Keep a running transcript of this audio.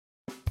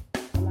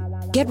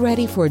Get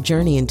ready for a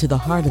journey into the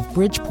heart of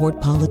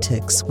Bridgeport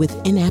politics with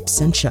In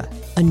Absentia,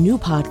 a new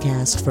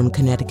podcast from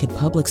Connecticut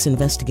Public's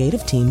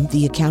investigative team,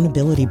 The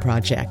Accountability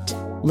Project.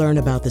 Learn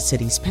about the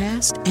city's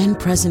past and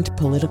present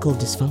political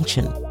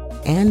dysfunction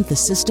and the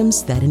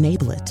systems that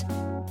enable it.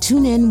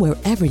 Tune in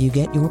wherever you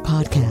get your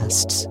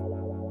podcasts.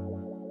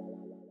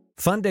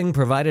 Funding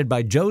provided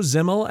by Joe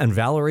Zimmel and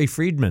Valerie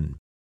Friedman.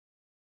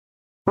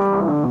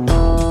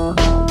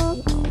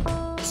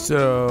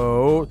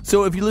 So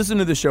if you listen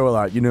to the show a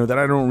lot, you know that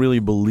I don't really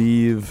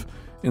believe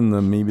in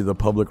the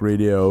public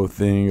radio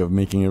thing of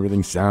making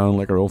everything sound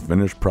like a real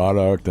finished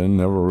product and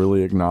never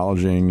really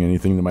acknowledging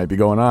anything that might be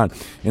going on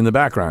in the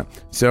background.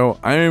 So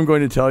I am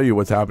going to tell you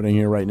what's happening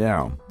here right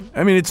now.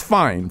 I mean, it's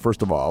fine,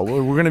 first of all.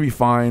 We're going to be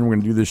fine. We're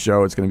going to do this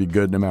show. It's going to be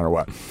good no matter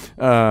what.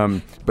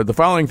 But the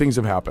following things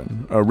have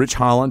happened. Rich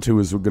Holland, who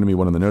is going to be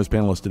one of the nose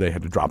panelists today,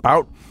 had to drop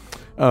out.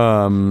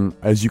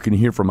 As you can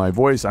hear from my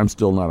voice, I'm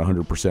still not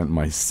 100%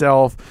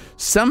 myself.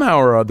 Somehow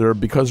or other,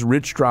 because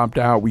Rich dropped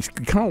out, we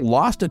kind of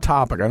lost a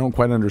topic. I don't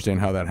quite understand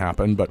how that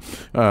happened, but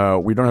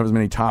we don't have as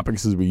many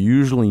topics as we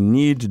usually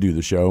need to do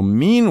the show.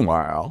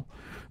 Meanwhile,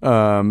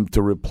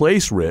 to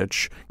replace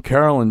Rich,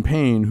 Carolyn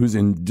Payne, who's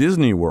in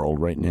Disney World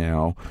right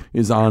now,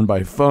 is on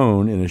by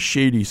phone in a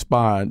shady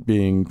spot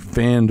being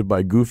fanned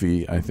by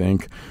Goofy, I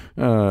think,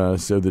 so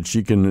that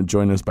she can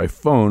join us by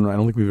phone. I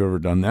don't think we've ever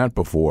done that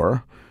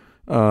before.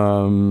 I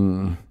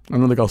don't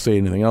think I'll say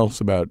anything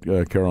else about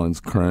Carolyn's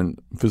current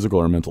physical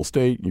or mental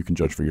state. You can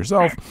judge for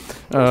yourself.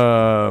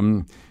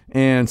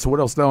 And so what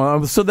else?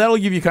 So that'll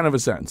give you kind of a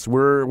sense.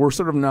 We're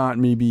sort of not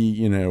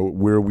maybe,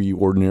 where we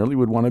ordinarily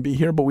would want to be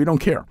here, but we don't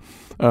care.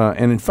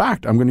 And in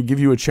fact, I'm going to give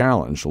you a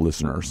challenge,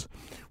 listeners.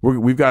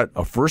 We've got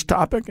a first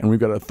topic and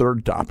we've got a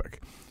third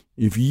topic.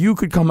 If you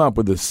could come up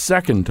with a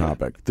second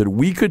topic that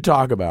we could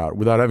talk about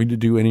without having to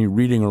do any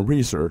reading or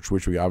research,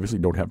 which we obviously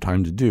don't have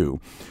time to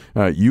do,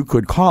 you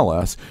could call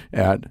us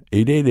at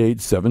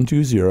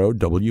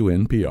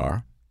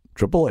 888-720-WNPR,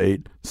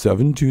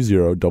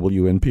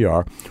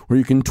 888-720-WNPR, or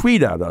you can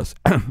tweet at us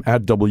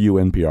at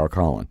WNPR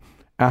Colin,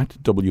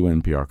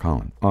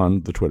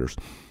 on the Twitters.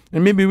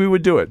 And maybe we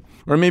would do it,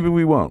 or maybe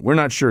we won't. We're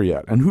not sure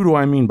yet. And who do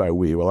I mean by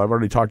we? Well, I've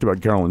already talked about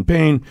Carolyn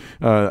Payne,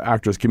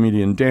 actress,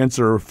 comedian,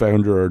 dancer,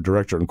 founder,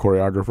 director, and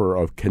choreographer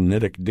of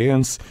Kinetic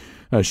Dance.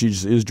 She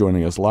is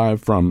joining us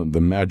live from the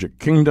Magic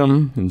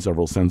Kingdom, in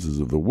several senses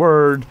of the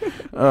word.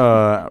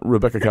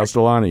 Rebecca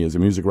Castellani is a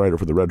music writer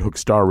for the Red Hook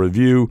Star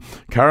Review.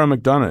 Cara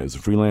McDonough is a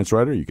freelance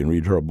writer. You can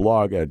read her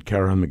blog at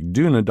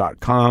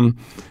caramcdonough.com.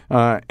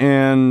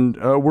 And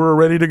we're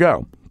ready to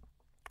go.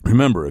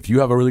 Remember, if you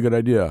have a really good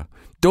idea,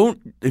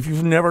 if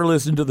you've never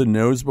listened to The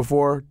Nose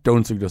before,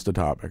 don't suggest a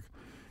topic.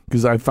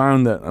 Because I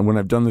found that when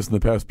I've done this in the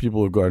past,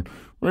 people have gone,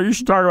 well, you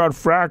should talk about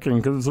fracking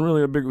because it's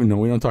really a big... No,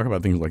 we don't talk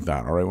about things like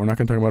that, all right? We're not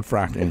going to talk about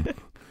fracking.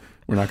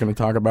 We're not going to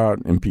talk about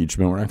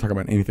impeachment. We're not going to talk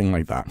about anything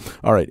like that.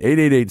 All right,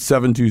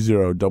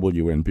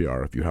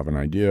 888-720-WNPR if you have an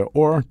idea,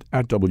 or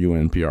at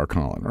WNPR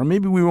Colin. Or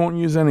maybe we won't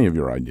use any of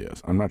your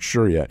ideas. I'm not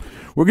sure yet.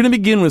 We're going to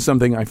begin with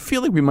something. I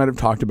feel like we might have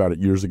talked about it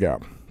years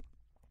ago,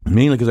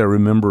 mainly because I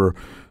remember...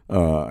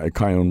 a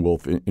Chion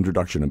Wolf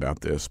introduction about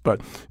this.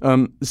 But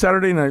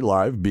Saturday Night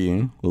Live,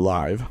 being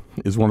live,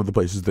 is one of the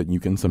places that you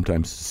can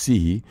sometimes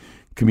see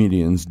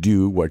comedians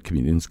do what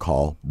comedians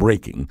call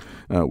breaking,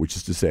 which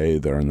is to say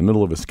they're in the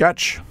middle of a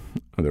sketch,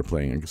 they're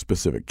playing a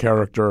specific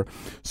character,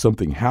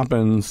 something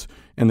happens,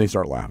 and they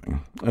start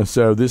laughing.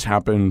 So this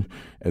happened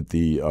at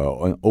the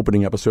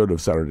opening episode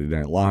of Saturday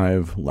Night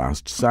Live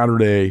last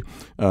Saturday.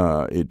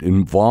 It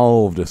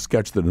involved a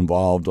sketch that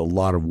involved a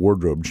lot of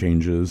wardrobe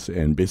changes,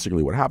 and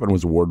basically what happened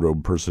was a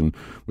wardrobe person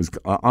was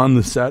on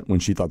the set when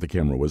she thought the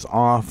camera was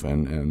off,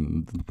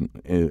 and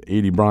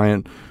Aidy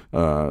Bryant,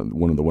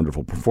 one of the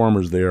wonderful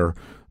performers there,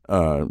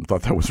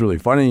 thought that was really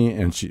funny,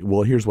 and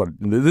here's what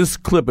this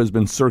clip has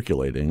been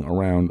circulating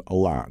around a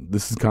lot.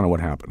 This is kind of what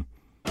happened.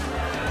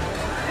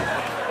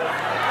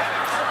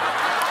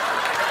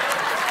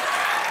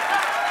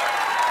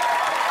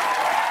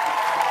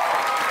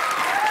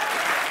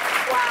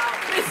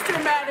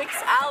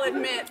 I'll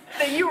admit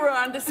that you were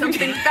onto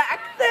something back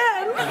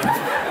then. But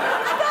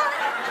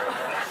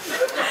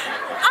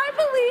I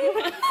believe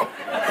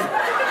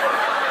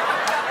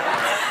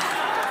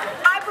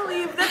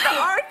that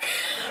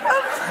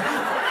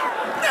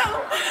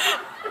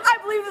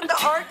the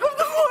arc of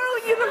the moral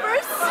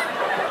universe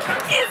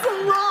is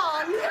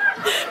long,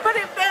 but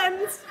it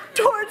bends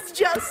towards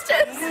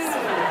justice.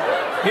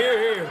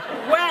 Here.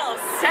 Well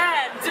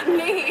said,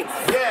 Denise.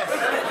 Yes.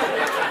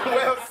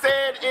 Well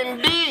said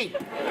indeed.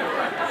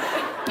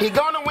 He's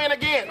gonna win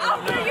again.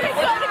 Oh, go to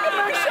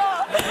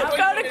commercial.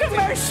 Go to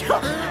commercial.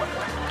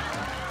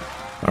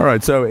 All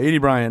right, so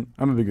Aidy Bryant,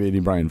 I'm a big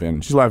Aidy Bryant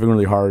fan. She's laughing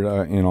really hard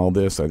in all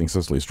this. I think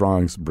Cecily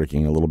Strong's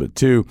breaking a little bit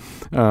too,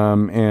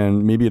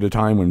 and maybe at a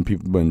time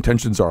when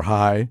tensions are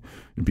high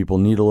and people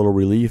need a little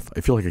relief.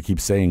 I feel like I keep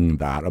saying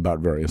that about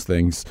various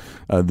things.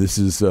 This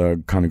is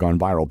kind of gone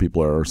viral.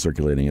 People are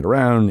circulating it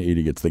around.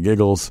 Aidy gets the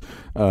giggles.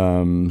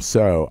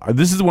 So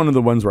this is one of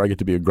the ones where I get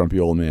to be a grumpy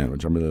old man,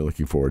 which I'm really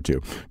looking forward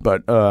to.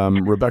 But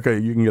Rebecca,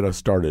 you can get us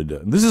started.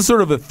 This is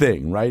sort of a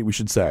thing, right? We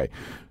should say.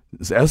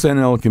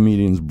 SNL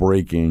comedians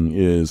breaking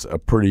is a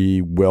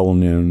pretty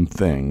well-known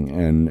thing,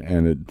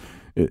 and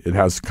it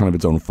has kind of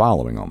its own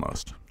following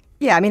almost.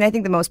 Yeah, I mean, I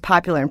think the most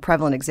popular and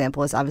prevalent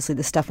example is obviously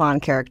the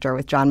Stefan character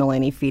with John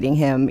Mulaney feeding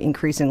him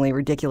increasingly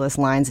ridiculous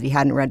lines that he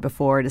hadn't read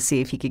before to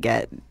see if he could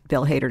get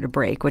Bill Hader to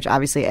break, which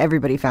obviously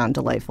everybody found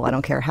delightful. I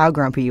don't care how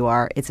grumpy you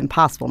are. It's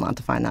impossible not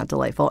to find that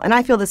delightful. And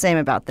I feel the same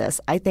about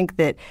this. I think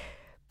that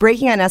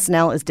breaking on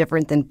SNL is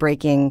different than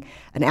breaking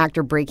an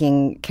actor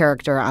breaking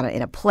character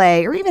in a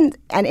play or even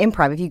an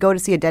improv. If you go to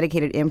see a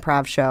dedicated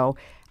improv show,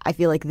 I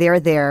feel like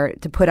they're there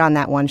to put on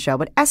that one show.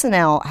 But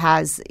SNL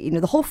has,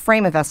 the whole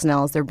frame of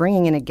SNL is they're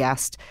bringing in a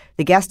guest.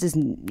 The guest is,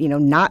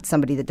 not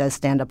somebody that does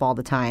stand up all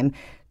the time.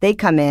 They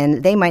come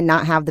in. They might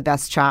not have the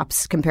best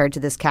chops compared to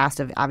this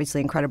cast of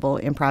obviously incredible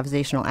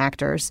improvisational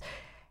actors.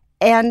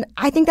 And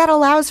I think that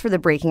allows for the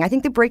breaking. I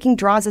think the breaking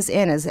draws us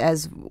in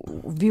as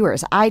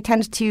viewers. I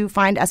tend to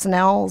find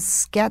SNL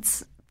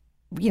skits,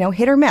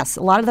 hit or miss.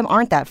 A lot of them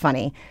aren't that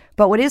funny.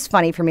 But what is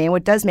funny for me and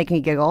what does make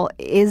me giggle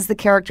is the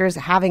characters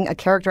having a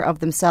character of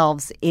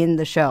themselves in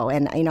the show.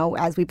 And,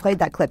 as we played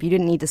that clip, you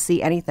didn't need to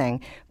see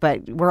anything, but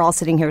we're all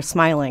sitting here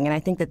smiling. And I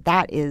think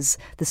that is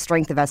the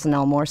strength of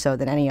SNL more so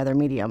than any other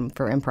medium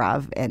for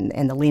improv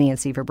and the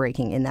leniency for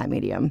breaking in that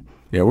medium.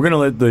 Yeah, we're going to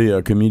let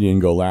the comedian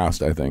go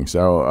last, I think.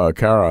 So,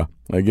 Kara,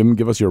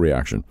 give us your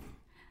reaction.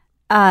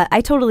 I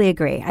totally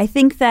agree. I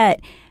think that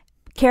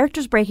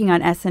characters breaking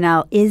on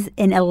SNL is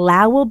an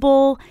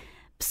allowable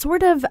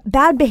sort of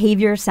bad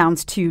behavior.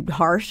 Sounds too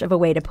harsh of a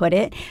way to put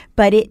it,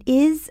 but it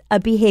is a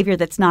behavior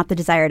that's not the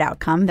desired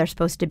outcome. They're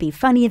supposed to be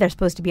funny. They're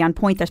supposed to be on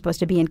point. They're supposed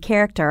to be in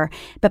character.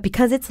 But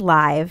because it's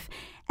live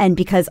and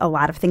because a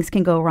lot of things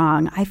can go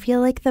wrong, I feel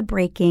like the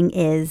breaking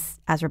is,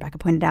 as Rebecca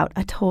pointed out,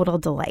 a total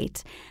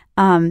delight.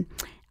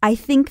 I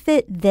think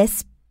that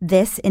this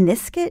in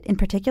this skit in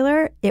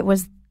particular, it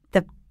was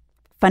the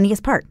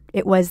funniest part.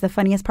 It was the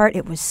funniest part.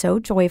 It was so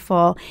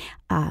joyful.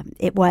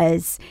 It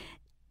was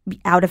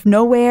out of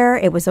nowhere.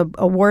 It was a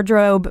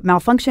wardrobe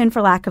malfunction,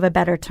 for lack of a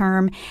better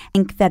term. I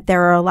think that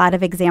there are a lot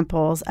of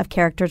examples of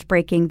characters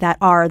breaking that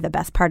are the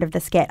best part of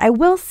the skit. I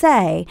will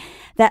say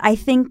that I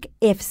think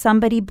if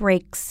somebody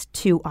breaks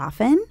too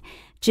often,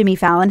 Jimmy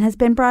Fallon has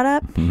been brought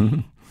up. Mm-hmm.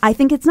 I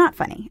think it's not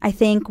funny. I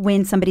think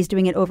when somebody's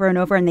doing it over and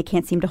over and they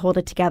can't seem to hold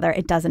it together,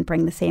 it doesn't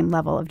bring the same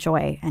level of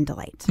joy and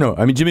delight. No,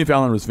 I mean, Jimmy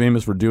Fallon was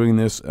famous for doing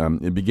this.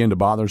 It began to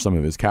bother some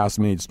of his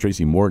castmates.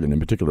 Tracy Morgan, in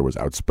particular, was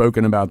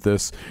outspoken about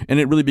this, and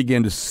it really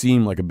began to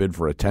seem like a bid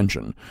for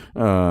attention.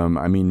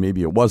 I mean,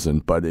 maybe it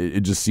wasn't, but it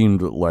just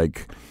seemed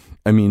like...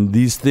 I mean,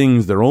 these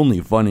things, they're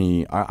only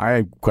funny.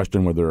 I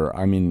question whether,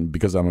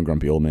 because I'm a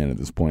grumpy old man at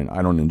this point,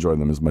 I don't enjoy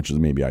them as much as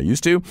maybe I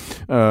used to.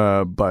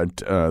 But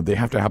they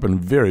have to happen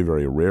very,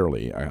 very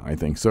rarely, I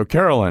think. So,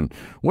 Carolyn,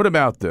 what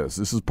about this?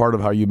 This is part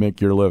of how you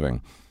make your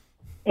living.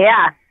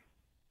 Yeah.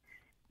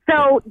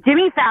 So,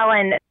 Jimmy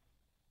Fallon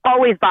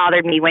always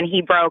bothered me when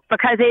he broke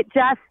because it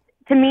just,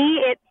 to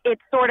me, it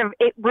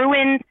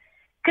ruined,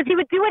 because he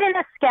would do it in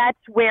a sketch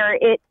where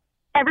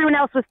everyone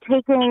else was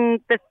taking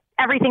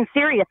everything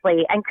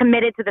seriously and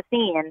committed to the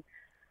scene.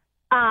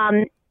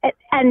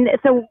 And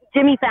so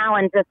Jimmy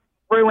Fallon just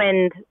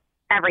ruined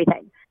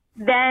everything.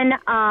 Then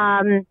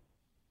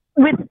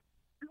with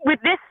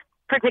this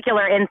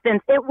particular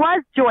instance, it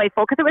was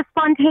joyful because it was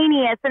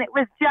spontaneous and it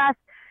was just,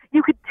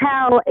 you could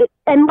tell it,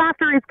 and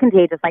laughter is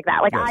contagious like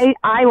that. Like yes.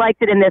 I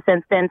liked it in this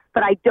instance,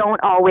 but I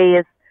don't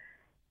always,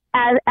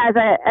 as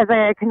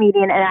a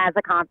comedian and as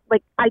a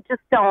I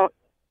just don't,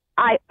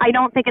 I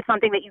don't think it's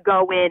something that you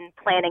go in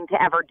planning to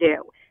ever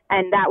do.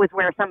 And that was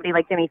where somebody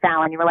like Jimmy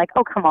Fallon, you were like,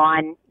 oh, come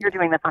on, you're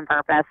doing this on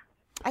purpose.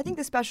 I think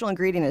the special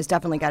ingredient has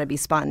definitely got to be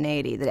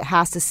spontaneity, that it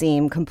has to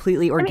seem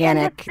completely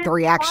organic. The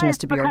reaction is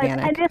to be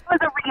organic. And this was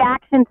a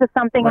reaction to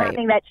something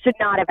happening that should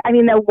not have. I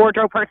mean, the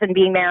wardrobe person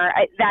being there,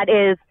 that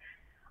is.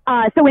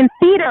 So in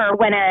theater,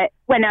 when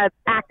a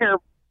actor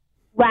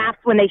laughs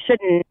when they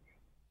shouldn't,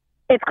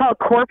 it's called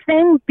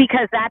corpsing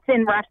because that's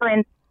in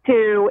reference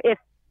to if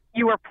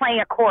you were playing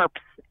a corpse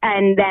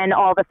and then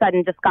all of a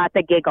sudden just got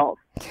the giggles.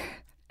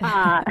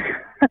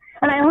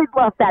 And I always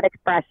love that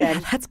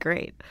expression. That's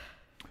great.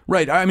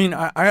 Right. I mean,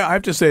 I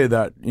have to say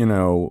that,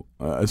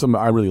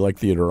 I really like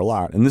theater a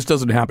lot, and this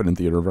doesn't happen in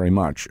theater very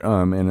much.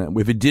 And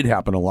if it did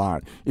happen a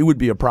lot, it would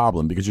be a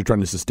problem because you're trying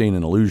to sustain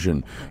an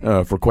illusion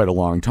for quite a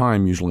long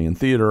time. Usually in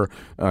theater,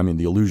 I mean,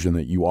 the illusion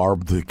that you are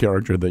the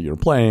character that you're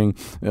playing.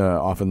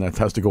 Often that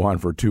has to go on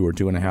for 2 or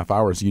 2.5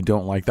 hours. You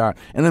don't like that,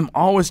 and I'm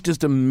always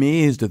just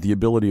amazed at the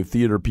ability of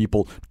theater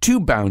people to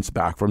bounce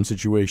back from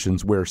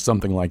situations where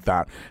something like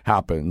that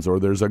happens, or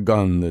there's a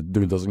gun that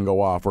doesn't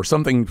go off, or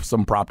something,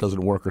 some prop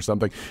doesn't work, or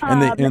something,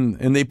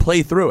 and they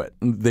play through it.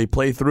 They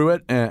play through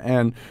it,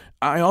 and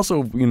I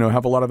also,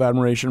 have a lot of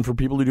admiration for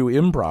people who do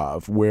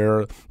improv,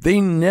 where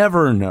they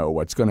never know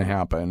what's going to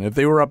happen. If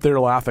they were up there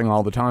laughing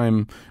all the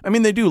time, I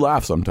mean, they do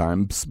laugh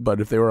sometimes,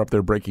 but if they were up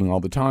there breaking all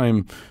the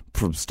time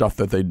from stuff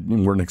that they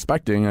weren't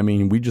expecting, I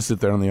mean, we just sit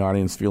there in the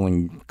audience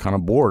feeling kind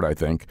of bored, I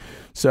think.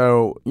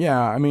 So,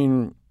 yeah, I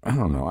mean, I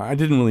don't know. I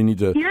didn't really need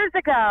to. Years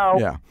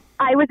ago,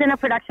 I was in a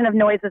production of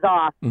Noises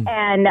Off,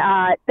 and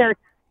there's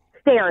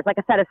stairs, like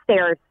a set of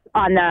stairs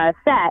on the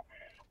set.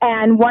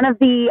 And one of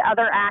the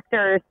other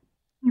actors,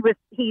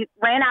 he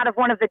ran out of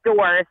one of the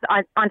doors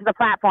onto the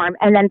platform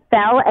and then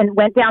fell and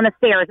went down the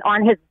stairs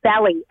on his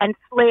belly and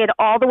slid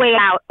all the way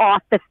out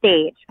off the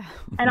stage.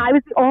 And I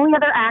was the only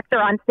other actor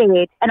on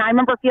stage. And I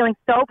remember feeling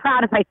so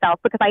proud of myself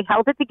because I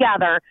held it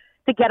together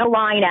to get a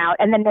line out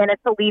and then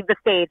managed to leave the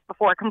stage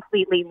before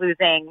completely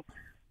losing.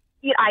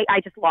 I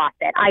just lost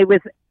it. I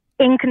was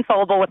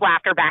inconsolable with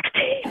laughter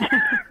backstage.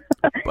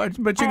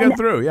 but you get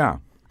through, yeah.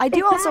 I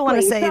do also want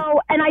to say,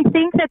 and I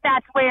think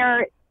that's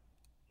where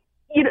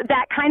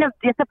that kind of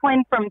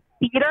discipline from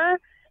theater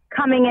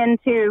coming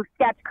into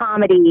sketch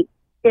comedy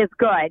is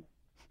good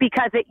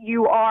because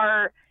you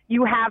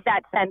have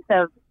that sense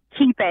of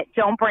keep it,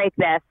 don't break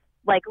this,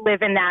 like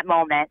live in that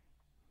moment.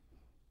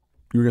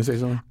 You were going to say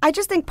something? I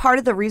just think part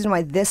of the reason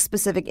why this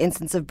specific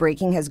instance of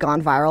breaking has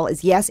gone viral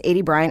is, yes,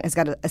 Aidy Bryant has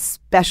got an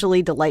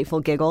especially delightful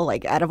giggle.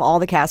 Like, out of all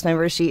the cast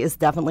members, she is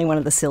definitely one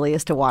of the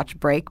silliest to watch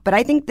break. But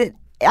I think that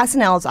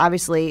SNL is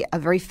obviously a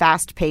very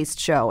fast-paced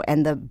show,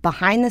 and the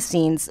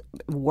behind-the-scenes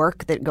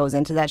work that goes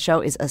into that show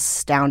is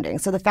astounding.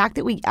 So the fact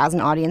that we, as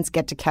an audience,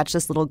 get to catch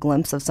this little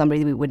glimpse of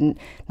somebody we wouldn't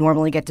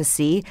normally get to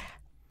see,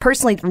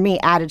 personally, for me,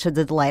 added to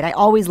the delight. I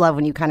always love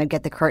when you kind of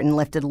get the curtain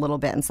lifted a little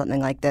bit in something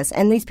like this.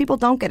 And these people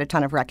don't get a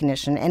ton of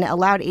recognition. And it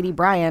allowed Aidy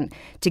Bryant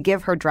to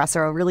give her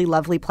dresser a really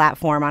lovely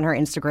platform on her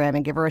Instagram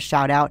and give her a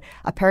shout out.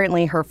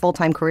 Apparently, her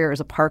full-time career is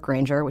a park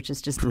ranger, which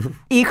is just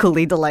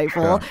equally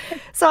delightful. Yeah.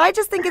 So I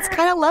just think it's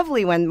kind of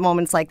lovely when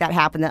moments like that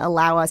happen that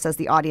allow us as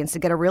the audience to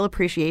get a real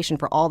appreciation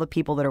for all the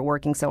people that are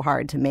working so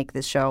hard to make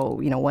this show,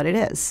 what it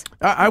is.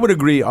 I would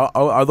agree,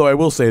 although I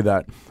will say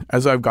that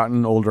as I've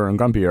gotten older and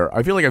grumpier,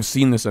 I feel like I've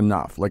seen this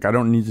enough. Like, I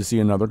don't need to see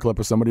another clip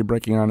of somebody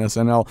breaking on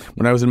SNL.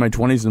 When I was in my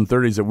 20s and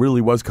 30s, it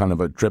really was kind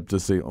of a trip to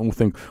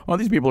think,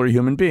 these people are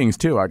human beings,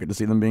 too. I get to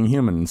see them being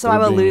humen. So I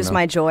will lose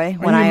my joy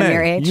when I am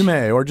your age? You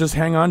may, or just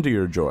hang on to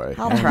your joy.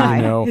 I'll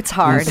try. It's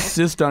hard.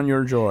 Insist on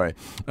your joy.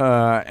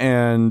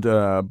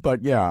 But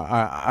yeah,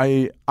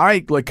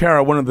 I like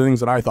Kara, one of the things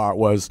that I thought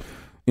was,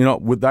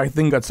 with that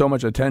thing got so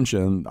much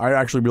attention, I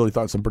actually really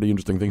thought some pretty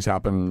interesting things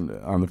happened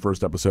on the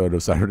first episode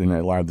of Saturday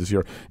Night Live this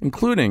year,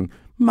 including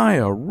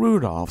Maya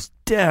Rudolph's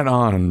dead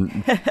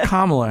on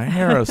Kamala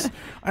Harris.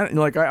 I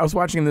was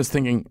watching this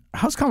thinking,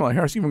 how's Kamala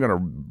Harris even going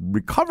to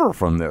recover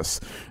from this?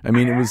 I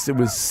mean, it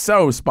was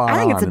so spot on. I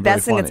think it's the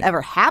best thing funny. that's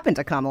ever happened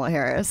to Kamala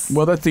Harris.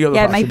 Well, that's the other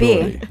possibility.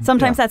 Yeah, it might be.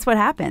 Sometimes that's what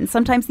happens.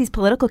 Sometimes these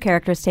political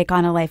characters take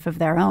on a life of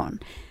their own.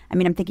 I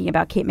mean, I'm thinking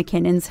about Kate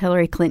McKinnon's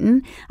Hillary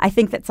Clinton. I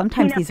think that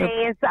sometimes Tina these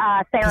Fey's,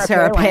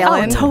 Sarah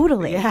Palin. Oh,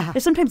 totally. Yeah. They're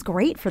sometimes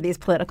great for these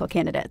political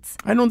candidates.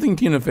 I don't think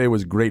Tina Fey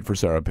was great for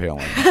Sarah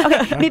Palin.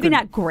 Okay, maybe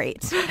not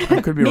great. I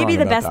could be maybe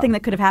wrong the best that. thing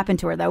that could have happened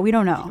to her, though. We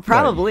don't know.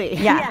 Probably. Right.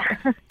 Yeah.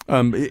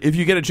 If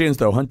you get a chance,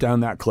 though, hunt down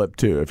that clip,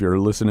 too, if you're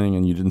listening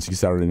and you didn't see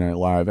Saturday Night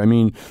Live. I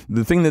mean,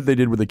 the thing that they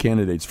did with the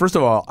candidates, first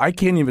of all, I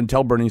can't even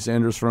tell Bernie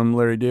Sanders from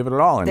Larry David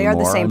at all anymore. They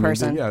are the same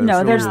person.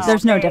 No,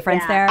 there's no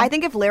difference there. I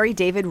think if Larry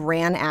David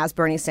ran as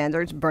Bernie Sanders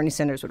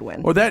would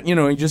win. Or that,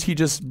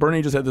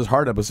 Bernie just had this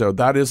heart episode.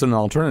 That is an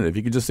alternative.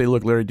 You could just say,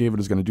 look, Larry David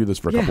is going to do this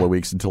for a couple of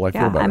weeks until I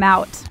feel better. I'm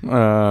out.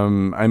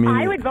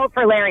 I would vote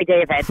for Larry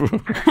David.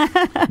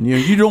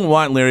 You don't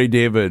want Larry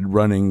David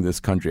running this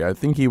country. I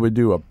think he would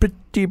do a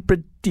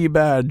pretty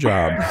bad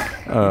job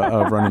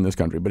of running this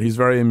country, but he's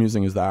very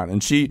amusing as that.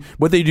 And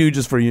what they do,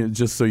 just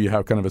so you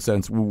have kind of a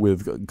sense,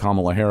 with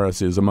Kamala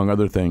Harris is, among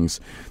other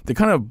things,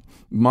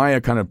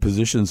 Maya kind of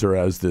positions her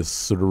as this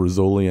sort of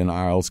Rizzoli and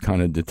Isles kind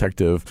of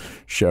detective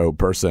show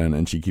person,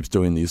 and she keeps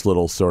doing these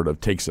little sort of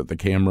takes at the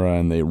camera,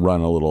 and they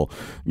run a little,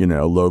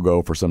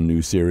 logo for some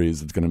new series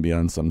that's going to be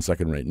on some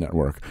second-rate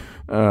network,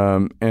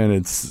 and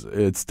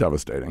it's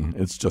devastating.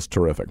 It's just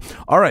terrific.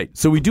 All right,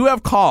 so we do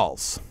have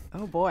calls.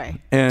 Oh boy.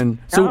 And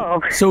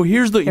so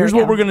here's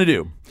what we're going to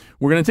do.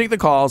 We're going to take the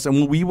calls,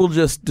 and we will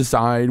just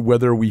decide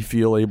whether we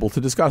feel able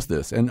to discuss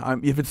this. And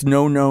if it's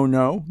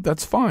no,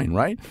 that's fine,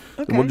 right?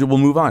 Okay. We'll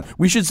move on.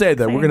 We should say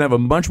that we're going to have a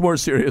much more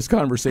serious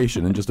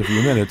conversation in just a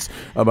few minutes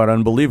about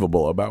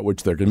Unbelievable, about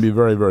which there can be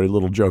very, very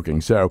little joking.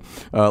 So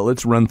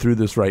let's run through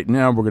this right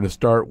now. We're going to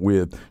start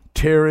with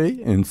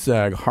Terry in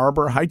Sag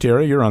Harbor. Hi,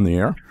 Terry. You're on the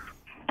air.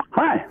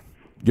 Hi.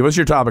 Give us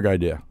your topic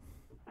idea.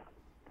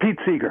 Pete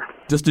Seeger.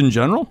 Just in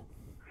general?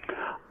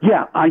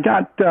 Yeah, I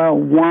got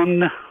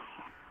one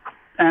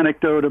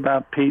anecdote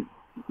about Pete.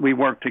 We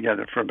worked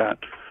together for about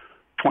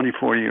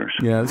 24 years.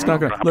 Yeah, it's not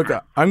going to... Look,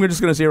 I'm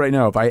just going to say right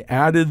now, if I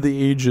added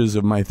the ages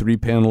of my three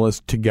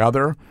panelists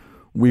together,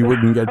 we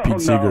wouldn't get Pete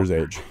Seeger's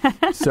age.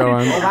 So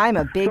I'm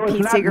a big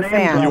Pete Seeger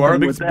fan. You are a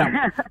big...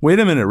 Wait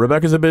a minute.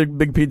 Rebecca's a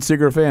big Pete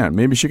Seeger fan.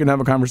 Maybe she can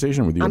have a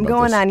conversation with you I'm about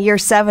going this. on year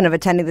 7 of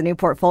attending the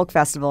Newport Folk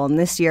Festival, and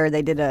this year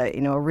they did a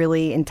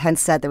really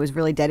intense set that was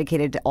really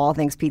dedicated to all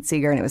things Pete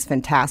Seeger, and it was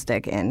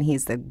fantastic. And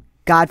he's the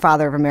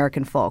godfather of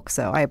American folk,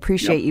 so I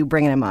appreciate you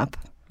bringing him up.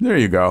 There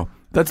you go.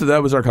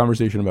 That was our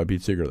conversation about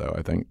Pete Seeger, though,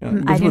 I think.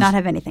 I do not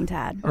have anything to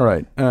add. All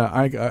right.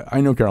 I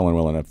know Carolyn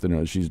well enough to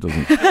know she's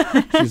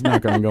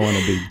not going to go on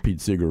a big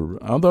Pete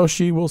Seeger, although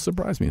she will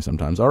surprise me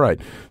sometimes. All right.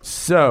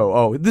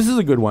 So, this is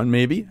a good one,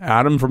 maybe.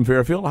 Adam from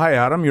Fairfield. Hi,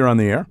 Adam. You're on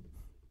the air.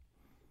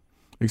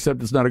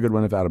 Except it's not a good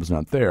one if Adam's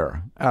not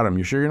there. Adam,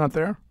 you sure you're not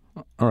there?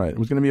 All right. It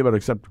was going to be about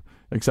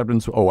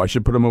acceptance. Oh, I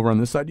should put him over on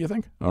this side, do you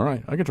think? All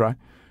right. I could try.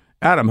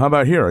 Adam, how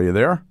about here? Are you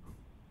there?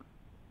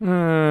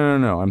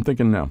 No. I'm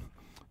thinking no.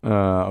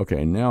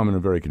 Okay, now I'm in a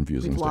very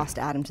confusing state. We've lost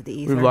Adam to the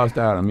ether. We've lost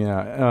Adam,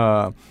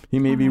 yeah. He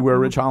may be where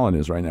Rich Holland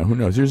is right now. Who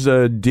knows? Here's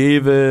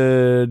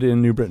David in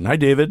New Britain. Hi,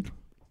 David.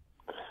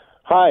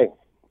 Hi.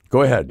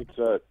 Go ahead.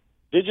 It's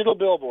digital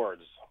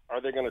billboards.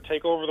 Are they going to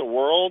take over the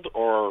world,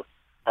 or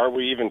are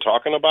we even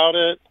talking about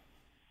it?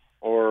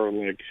 Or,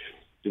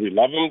 do we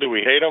love them? Do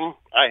we hate them?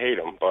 I hate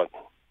them, but...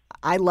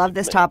 I love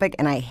this topic,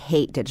 and I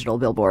hate digital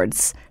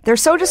billboards. They're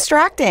so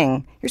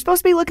distracting. You're supposed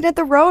to be looking at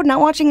the road,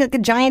 not watching a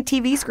giant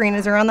TV screen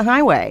as they're on the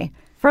highway.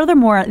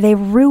 Furthermore, they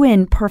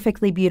ruin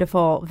perfectly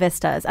beautiful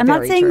vistas. I'm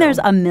not saying there's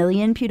a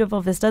million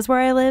beautiful vistas where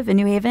I live in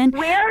New Haven.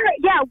 Where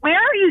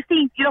are you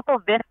seeing beautiful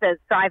vistas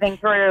driving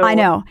through? I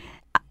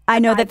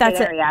know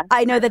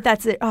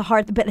that's a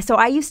hard. But so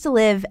I used to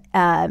live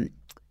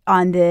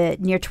on the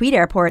near Tweed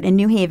Airport in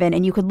New Haven,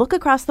 and you could look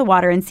across the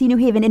water and see New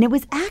Haven, and it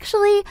was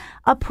actually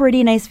a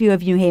pretty nice view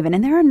of New Haven.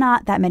 And there are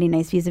not that many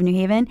nice views of New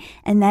Haven.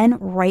 And then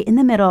right in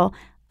the middle,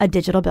 a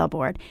digital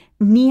billboard,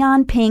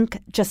 neon pink,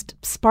 just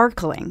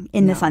sparkling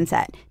in the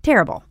sunset.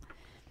 Terrible.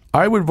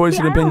 I would voice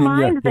an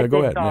opinion. Yeah,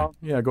 go ahead.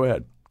 Yeah, go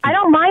ahead. I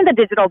don't mind the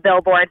digital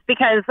billboards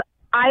because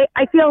I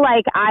feel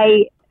like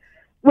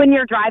when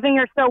you're driving,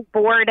 you're so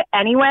bored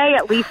anyway.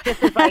 At least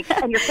this is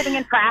and you're sitting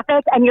in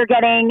traffic and you're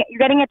getting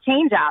a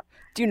change up.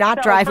 Do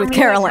not drive with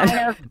Carolyn.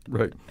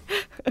 Right.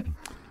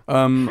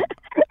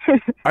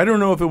 I don't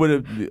know if it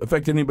would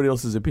affect anybody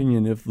else's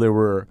opinion if there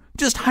were,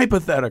 just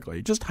hypothetically,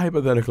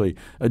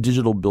 a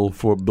digital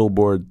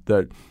billboard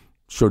that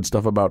showed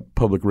stuff about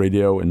public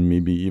radio and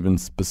maybe even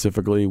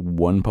specifically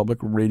one public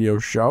radio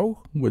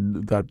show.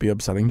 Would that be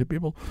upsetting to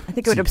people? I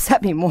think it would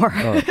upset me more.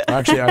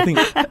 Actually,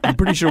 I'm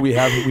pretty sure we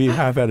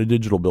have had a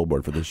digital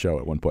billboard for this show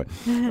at one point.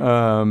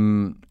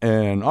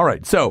 And all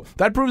right, so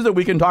that proves that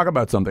we can talk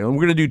about something. We're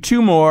going to do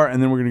 2 more,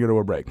 and then we're going to go to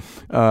a break.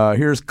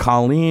 Here's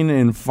Colleen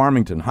in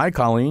Farmington. Hi,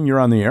 Colleen. You're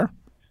on the air.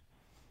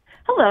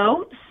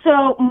 Hello.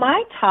 So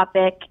my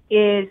topic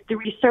is the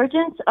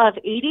resurgence of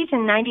 80s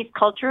and 90s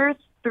cultures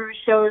through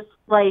shows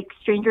like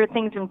Stranger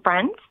Things and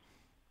Friends.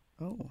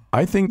 Oh.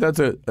 I think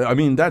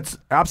that's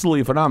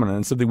absolutely a phenomenon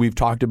and something we've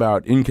talked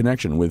about in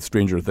connection with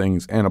Stranger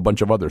Things and a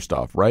bunch of other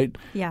stuff, right?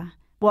 Yeah.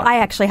 Well, I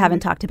actually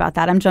haven't talked about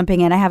that. I'm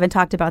jumping in. I haven't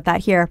talked about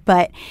that here,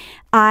 but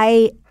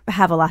I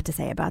have a lot to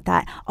say about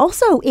that.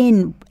 Also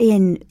in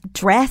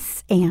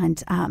dress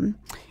and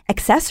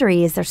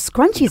accessories, their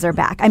scrunchies are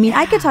back. I mean,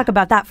 I could talk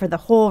about that for the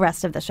whole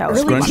rest of the show.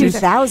 Early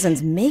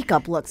 2000s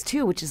makeup looks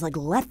too, which is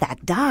let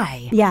that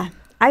die. Yeah.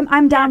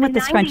 I'm down with the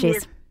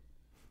scrunchies.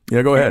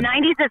 Yeah, go ahead. The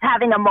 90s is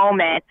having a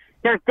moment.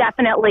 There's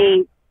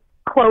definitely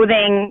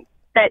clothing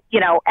that,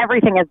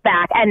 everything is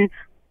back. And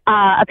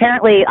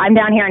apparently, I'm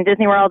down here in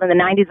Disney World, and the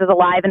 90s is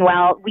alive and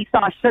well. We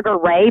saw Sugar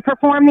Ray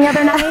perform the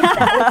other night.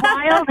 That was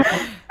wild.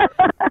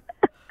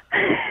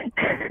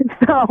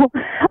 So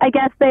I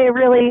guess it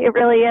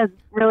really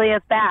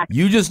is back.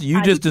 You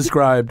just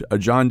described a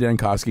John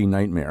Dankosky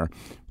nightmare.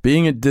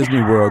 Being at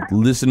Disney World,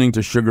 listening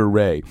to Sugar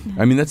Ray.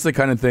 I mean, that's the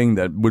kind of thing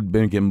that would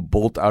make him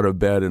bolt out of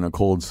bed in a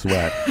cold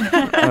sweat.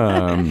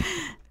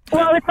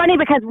 Well, it's funny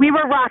because we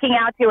were rocking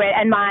out to it,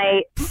 and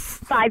my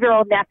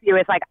 5-year-old nephew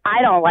is like,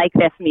 I don't like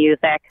this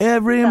music.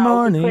 Every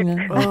morning.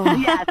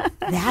 Yes.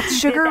 That's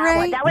Sugar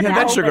Ray?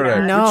 That's Sugar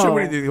Ray. No.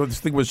 What do you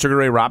think was Sugar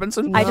Ray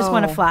Robinson? I Just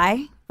Want to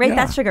Fly. Right? Yeah.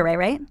 That's Sugar Ray,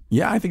 right?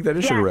 Yeah, I think that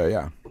is Sugar Ray,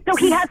 yeah. So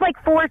he has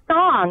like 4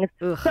 songs.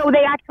 So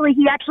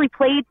he actually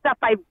played stuff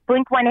by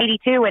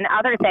Blink-182 and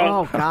other things.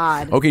 Oh,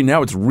 God. Okay,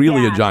 now it's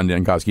really a John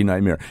Dankosky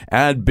nightmare.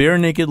 Add Bare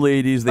Naked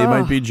Ladies, They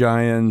Might Be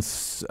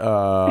Giants,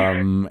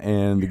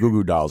 and the Goo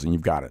Goo Dolls, and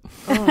you've got it.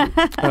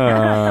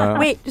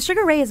 Wait,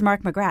 Sugar Ray is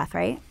Mark McGrath,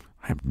 right?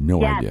 I have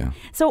no idea.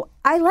 So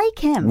I like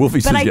him, Wolfie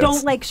but says I yes.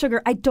 don't like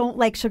Sugar. I don't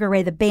like Sugar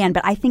Ray the band,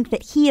 but I think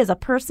that he as a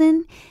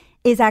person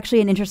is actually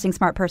an interesting,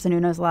 smart person who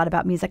knows a lot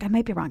about music. I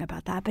might be wrong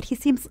about that, but he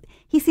seems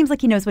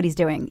like he knows what he's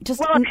doing.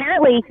 Well,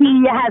 apparently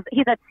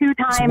he's a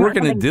 2-time He's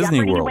working at Disney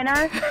Jeopardy World.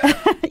 winner.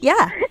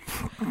 Yeah.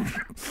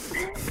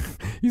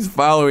 He's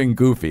following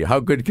Goofy.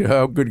 How good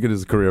could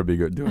his career be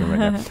doing right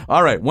now?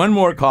 All right, one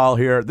more call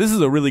here. This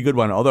is a really good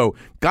one, although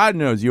God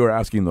knows you are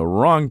asking the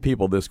wrong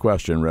people this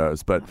question,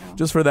 Rose. But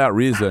just for that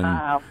reason,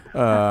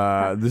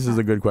 this is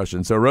a good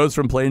question. So, Rose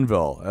from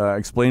Plainville,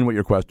 explain what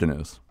your question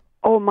is.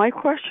 Oh, my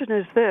question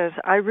is this.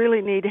 I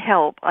really need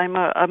help. I'm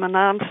a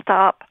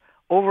nonstop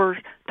over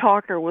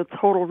talker with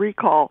Total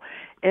Recall,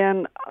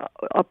 and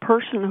a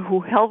person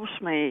who helps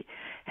me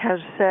has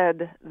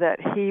said that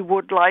he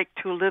would like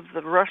to live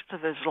the rest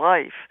of his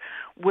life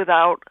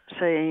without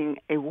saying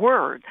a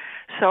word.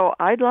 So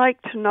I'd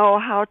like to know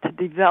how to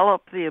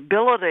develop the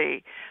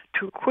ability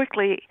to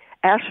quickly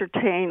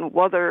ascertain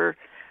whether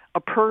a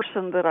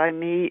person that I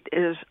meet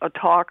is a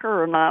talker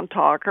or a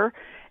non-talker,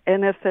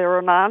 and if they're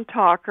a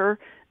non-talker,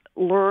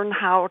 learn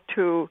how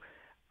to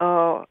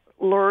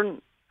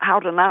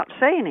not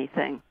say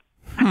anything.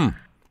 Wow.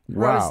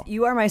 Rose,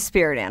 you are my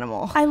spirit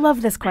animal. I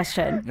love this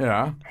question.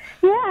 Yeah.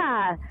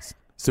 Yeah.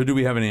 So do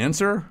we have an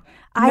answer?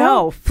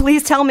 No,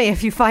 please tell me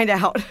if you find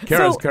out.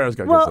 Kara's got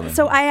something.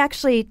 So I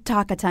actually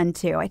talk a ton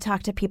too. I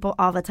talk to people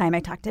all the time.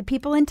 I talk to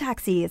people in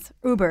taxis,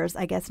 Ubers,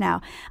 I guess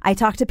now. I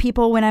talk to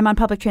people when I'm on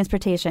public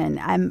transportation.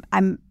 I'm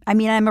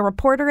a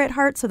reporter at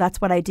heart, so that's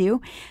what I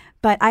do.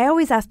 But I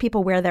always ask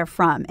people where they're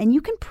from, and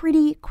you can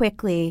pretty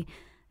quickly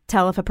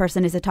tell if a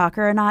person is a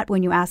talker or not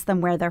when you ask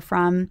them where they're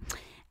from,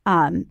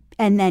 and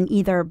then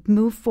either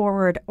move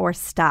forward or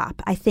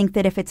stop. I think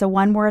that if it's a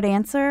one-word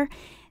answer,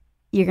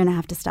 you're going to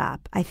have to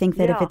stop. I think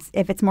that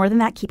if it's more than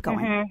that, keep going.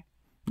 Mm-hmm.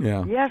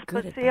 Yeah. Yes,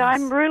 but see,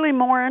 I'm really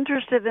more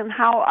interested in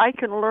how I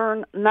can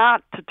learn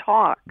not to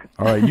talk.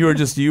 All right, you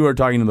are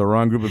talking to the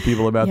wrong group of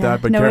people about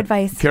that. But no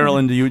advice.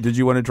 Carolyn, did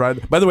you want to try?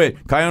 By the way,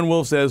 Kion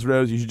Wolf says,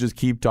 Rose, you should just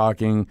keep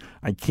talking.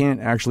 I can't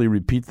actually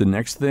repeat the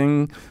next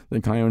thing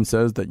that Kion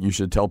says that you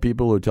should tell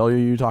people who tell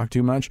you talk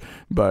too much.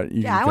 But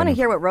I want to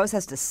hear what Rose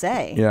has to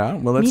say. Yeah,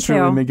 well, that's Me true.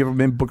 too.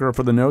 Maybe book her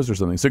for the nose or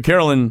something. So,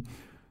 Carolyn,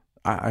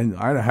 I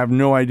have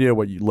no idea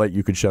what light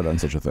you could shed on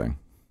such a thing.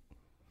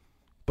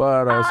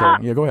 But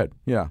also, go ahead.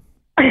 Yeah.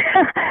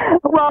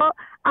 Well,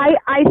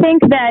 I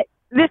think that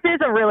this is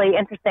a really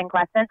interesting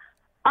question.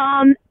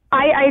 I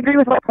agree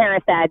with what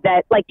Clara said,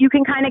 that like you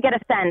can kind of get a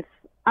sense.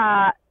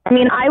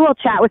 I will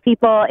chat with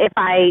people if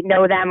I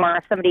know them or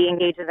if somebody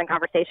engages in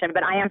conversation,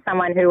 but I am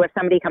someone who, if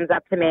somebody comes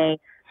up to me,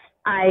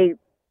 I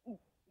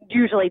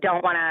usually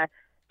don't want to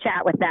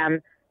chat with them.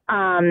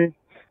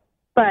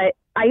 But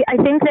I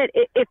think that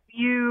if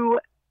you,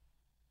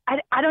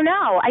 I don't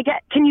know.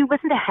 Can you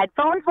listen to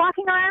headphones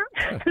walking around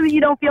so that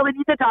you don't feel the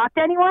need to talk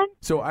to anyone?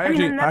 So I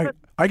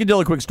could tell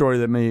a quick story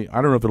that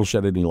I don't know if it'll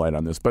shed any light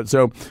on this, but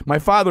so my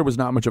father was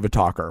not much of a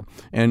talker,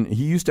 and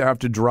he used to have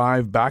to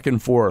drive back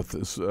and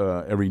forth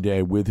every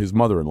day with his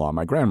mother-in-law,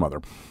 my grandmother.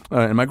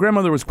 And my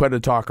grandmother was quite a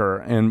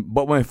talker,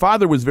 but my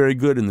father was very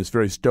good in this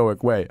very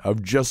stoic way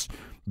of just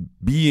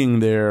being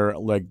there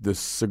like the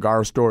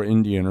cigar store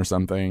Indian or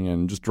something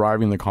and just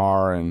driving the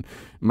car. And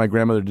my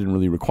grandmother didn't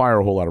really require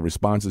a whole lot of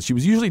responses. She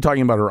was usually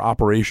talking about her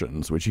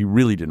operations, which he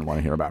really didn't want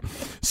to hear about.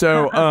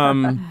 So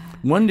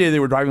one day they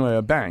were driving by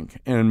a bank,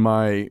 and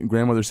my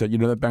grandmother said,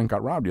 that bank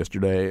got robbed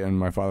yesterday. And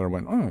my father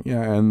went, oh,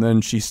 yeah. And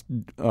then she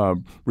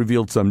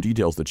revealed some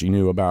details that she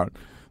knew about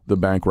the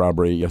bank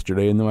robbery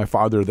yesterday. And then my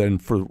father then,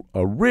 for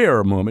a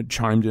rare moment,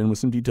 chimed in with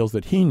some details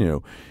that he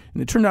knew.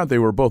 And it turned out they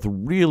were both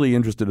really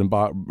interested in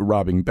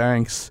robbing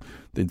banks.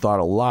 They'd thought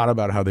a lot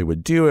about how they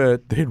would do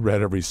it. They'd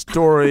read every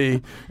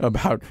story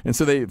about, and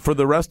so for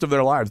the rest of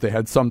their lives, they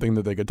had something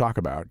that they could talk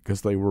about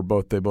because they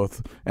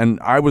both, and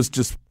I was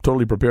just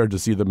totally prepared to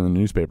see them in the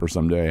newspaper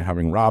someday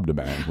having robbed a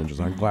bank, which is,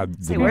 I'm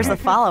glad. See, where's the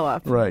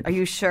follow-up? Right. Are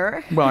you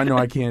sure? Well, I know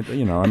I can't,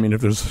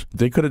 if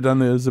they could have done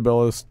the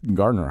Isabella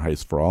Gardner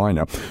heist for all I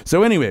know.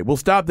 So anyway, we'll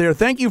stop there.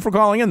 Thank you for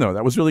calling in, though.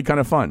 That was really kind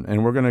of fun.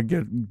 And we're going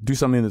to do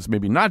something that's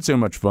maybe not so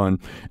much fun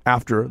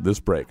after this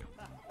break.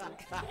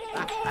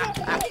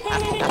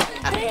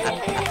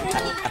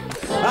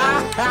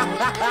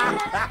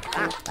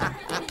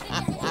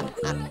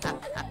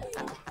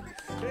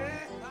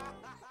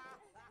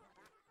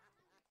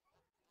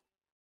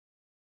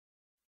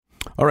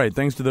 All right,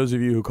 thanks to those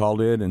of you who called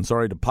in, and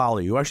sorry to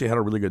Polly, who actually had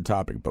a really good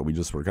topic, but we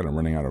just were kind of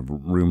running out of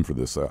room for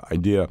this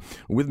idea.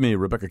 With me,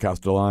 Rebecca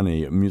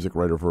Castellani, music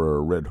writer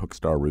for Red Hook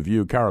Star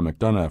Review, Kara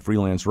McDonough,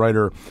 freelance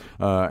writer,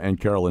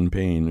 and Carolyn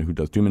Payne, who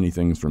does too many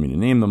things for me to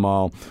name them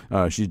all.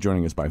 She's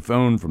joining us by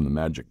phone from the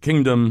Magic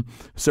Kingdom.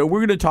 So we're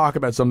going to talk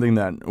about something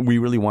that we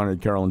really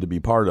wanted Carolyn to be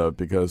part of,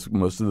 because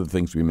most of the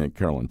things we make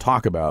Carolyn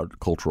talk about,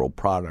 cultural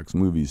products,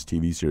 movies,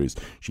 TV series,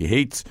 she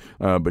hates,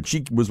 but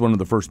she was one of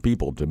the first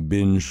people to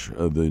binge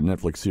the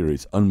Netflix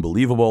series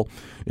Unbelievable.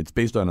 It's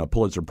based on a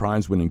Pulitzer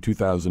Prize-winning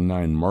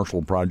 2009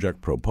 Marshall Project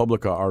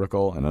ProPublica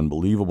article, An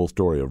Unbelievable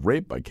Story of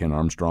Rape by Ken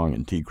Armstrong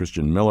and T.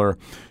 Christian Miller.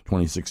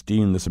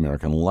 2016, This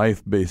American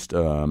Life based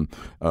one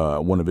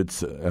of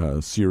its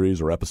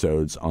series or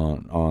episodes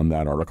on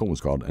that article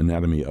was called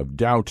Anatomy of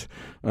Doubt.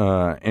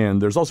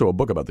 And there's also a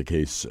book about the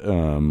case,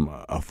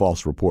 A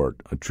False Report,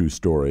 A True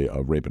Story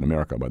of Rape in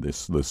America by the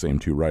same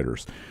two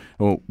writers.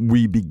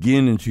 We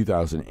begin in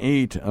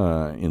 2008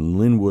 in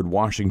Linwood,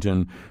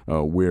 Washington,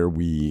 where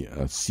we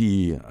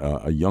see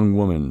a young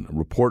woman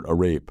report a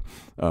rape.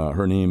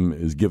 Her name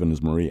is given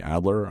as Marie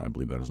Adler. I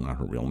believe that is not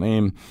her real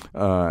name.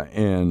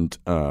 And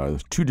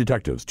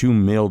two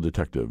male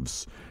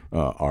detectives,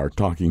 are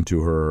talking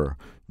to her,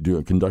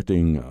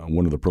 conducting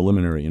one of the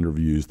preliminary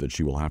interviews that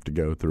she will have to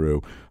go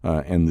through.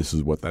 And this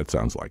is what that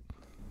sounds like.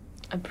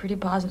 I'm pretty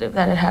positive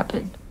that it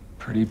happened.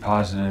 Pretty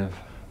positive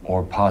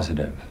or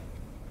positive?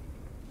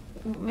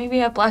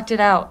 Maybe I blacked it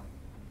out.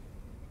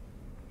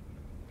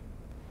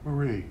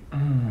 Marie,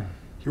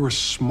 you're a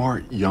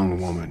smart young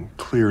woman,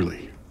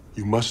 clearly.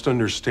 You must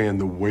understand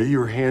the way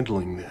you're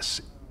handling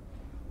this.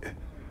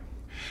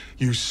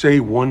 You say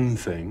one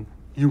thing,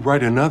 you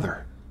write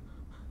another.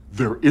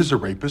 There is a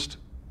rapist.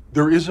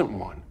 There isn't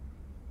one.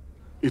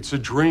 It's a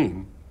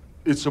dream.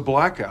 It's a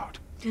blackout.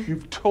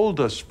 You've told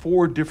us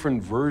 4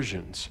 different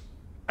versions.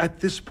 At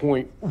this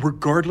point,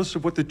 regardless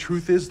of what the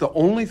truth is, the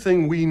only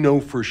thing we know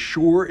for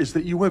sure is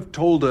that you have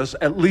told us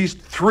at least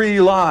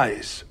 3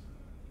 lies.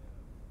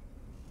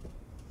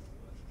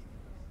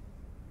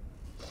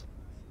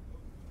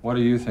 What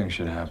do you think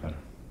should happen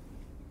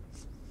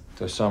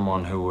to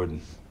someone who would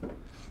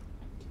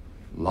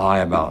lie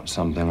about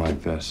something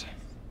like this?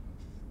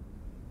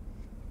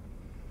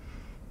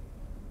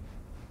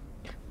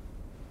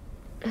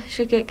 I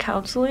should get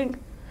counseling.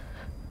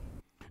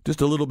 Just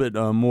a little bit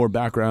more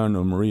background.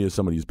 Marie is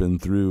somebody who's been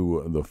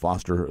through the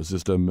foster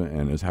system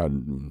and has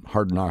had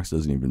hard knocks,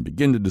 doesn't even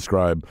begin to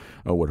describe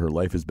what her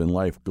life has been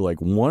like.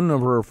 Like, one of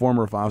her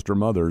former foster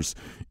mothers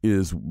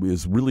is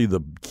really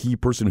the key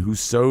person who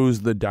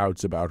sows the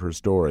doubts about her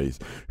stories,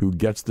 who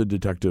gets the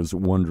detectives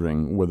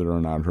wondering whether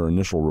or not her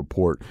initial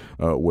report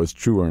was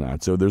true or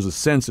not. So there's a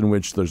sense in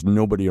which there's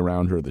nobody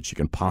around her that she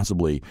can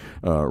possibly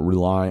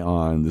rely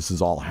on. This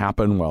has all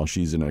happened while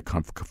she's in a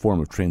form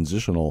of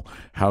transitional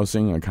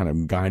housing, a kind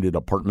of guided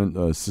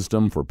apartment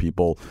system for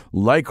people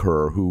like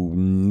her who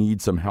need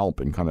some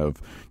help in kind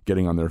of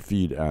getting on their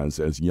feet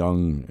as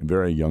young,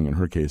 very young in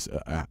her case,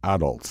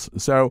 adults.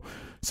 So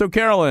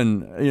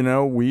Carolyn,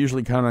 we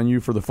usually count on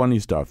you for the funny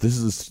stuff. This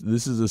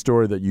is a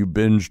story that you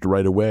binged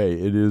right away.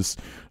 It is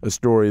a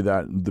story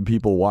that the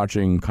people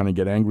watching kind of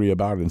get angry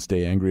about and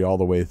stay angry all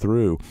the way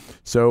through.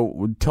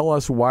 So tell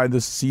us why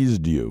this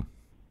seized you.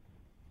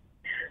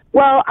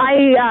 Well,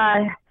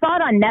 I saw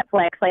it on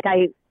Netflix.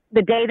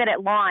 The day that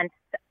it launched,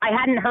 I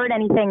hadn't heard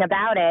anything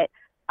about it,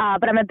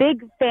 but I'm a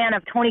big fan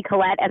of Toni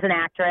Collette as an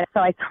actress, so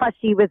I saw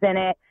she was in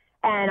it,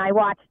 and I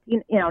watched,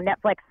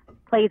 Netflix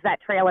plays that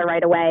trailer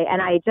right away,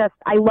 and I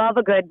love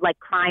a good,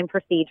 crime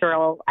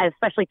procedural,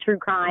 especially true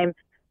crime,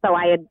 so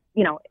I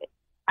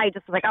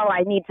just was like, oh,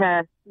 I need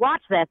to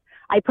watch this.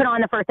 I put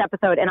on the first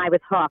episode, and I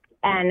was hooked,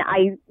 and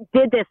I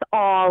did this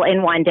all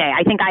in one day.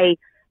 I think I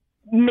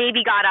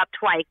maybe got up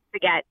twice to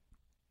get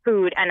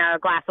food and a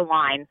glass of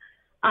wine.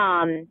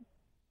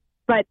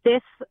 But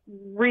this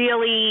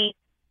really,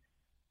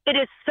 it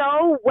is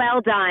so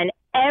well done.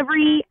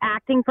 Every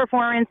acting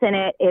performance in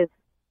it is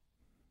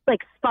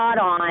spot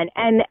on,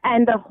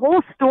 and the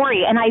whole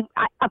story. And I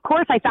of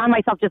course, I found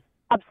myself just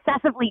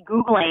obsessively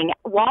Googling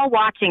while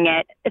watching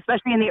it,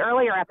 especially in the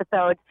earlier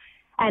episodes,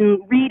 and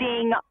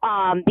reading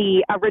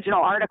the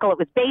original article it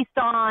was based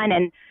on,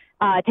 and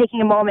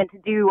taking a moment to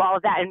do all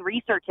of that and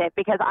research it,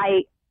 because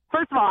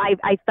first of all,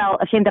 I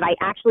felt ashamed that I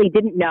actually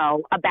didn't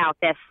know about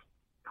this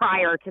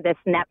prior to this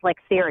Netflix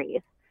series.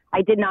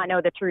 I did not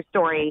know the true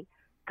story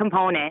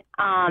component.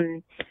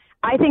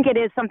 I think it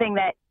is something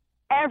that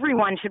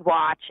everyone should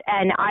watch,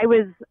 and I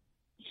was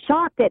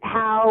shocked at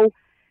how,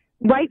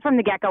 right from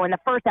the get-go in the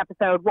first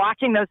episode,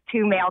 watching those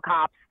 2 male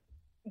cops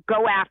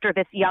go after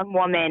this young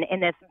woman in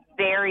this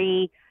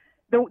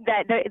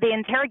the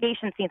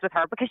interrogation scenes with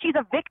her, because she's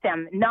a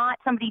victim, not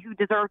somebody who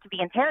deserved to be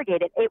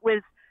interrogated. It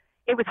was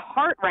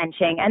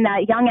heart-wrenching. And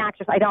that young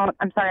actress, I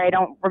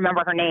don't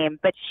remember her name,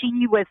 but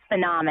she was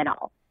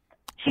phenomenal.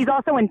 she's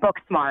also in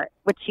Booksmart,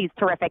 which she's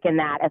terrific in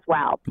that as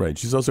well. Right.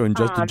 She's also in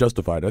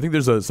Justified. I think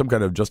there's some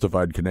kind of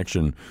Justified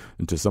connection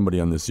to somebody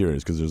on this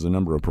series because there's a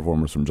number of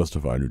performers from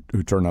Justified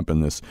who turn up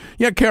in this.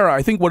 Yeah, Kara,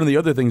 I think one of the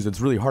other things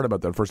that's really hard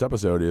about that first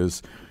episode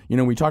is,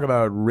 we talk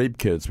about rape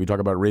kits, we talk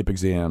about rape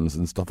exams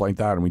and stuff like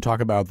that, and we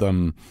talk about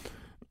them.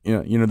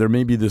 There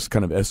may be this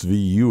kind of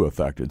SVU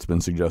effect. It's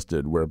been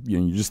suggested where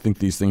you just think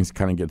these things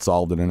kind of get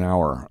solved in an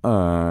hour,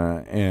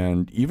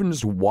 and even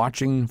just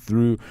watching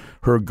through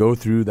her go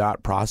through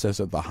that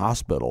process at the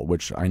hospital,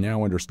 which I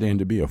now understand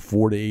to be a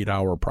 4 to 8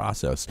 hour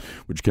process,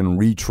 which can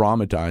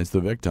re-traumatize the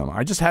victim.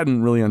 I just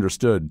hadn't really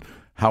understood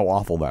how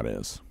awful that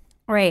is.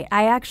 Right.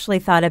 I actually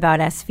thought about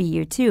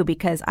SVU too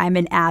because I'm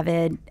an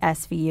avid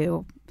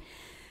SVU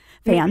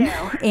fan.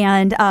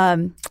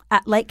 And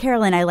like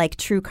Carolyn, I like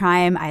true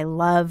crime. I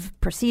love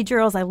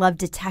procedurals. I love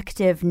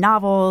detective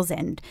novels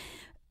and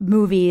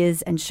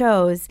movies and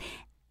shows.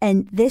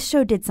 And this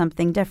show did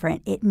something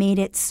different. It made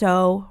it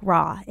so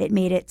raw. It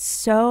made it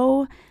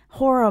so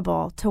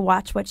horrible to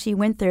watch what she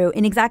went through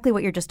and exactly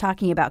what you're just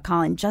talking about,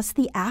 Colin, just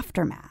the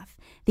aftermath.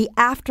 The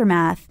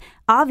aftermath,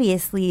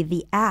 obviously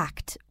the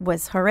act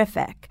was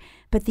horrific,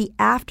 but the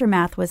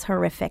aftermath was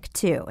horrific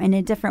too in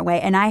a different way.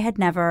 And I had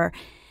never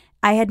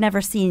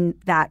seen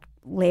that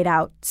laid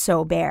out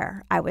so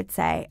bare, I would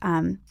say.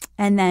 And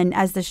then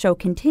as the show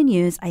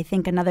continues, I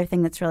think another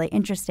thing that's really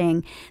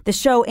interesting, the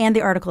show and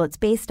the article it's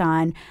based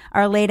on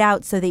are laid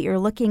out so that you're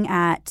looking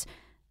at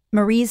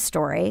Marie's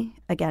story,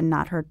 again,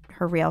 not her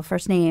real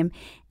first name,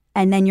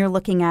 and then you're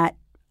looking at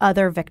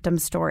other victim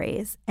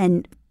stories.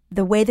 And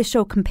the way the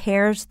show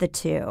compares the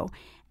two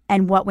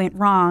and what went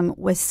wrong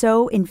was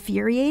so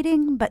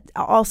infuriating, but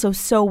also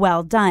so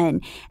well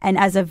done. And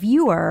as a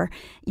viewer,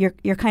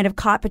 you're kind of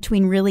caught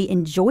between really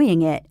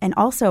enjoying it and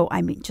also,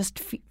 just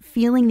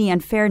feeling the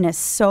unfairness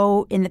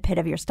so in the pit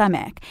of your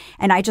stomach.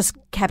 And I just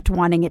kept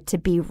wanting it to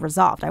be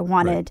resolved. I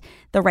wanted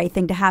the right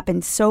thing to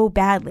happen so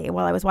badly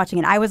while I was watching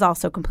it. I was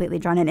also completely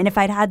drawn in. And if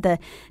I'd had the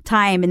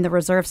time in the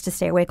reserves to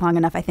stay awake long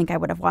enough, I think I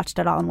would have watched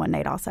it all in one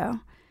night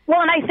also.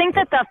 Well, and I think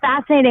that the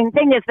fascinating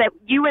thing is that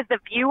you as the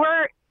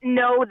viewer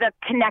know the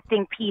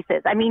connecting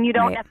pieces. I mean, you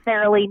don't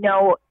necessarily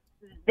know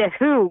the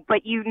who,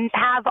 but you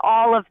have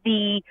all of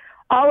the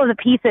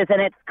pieces,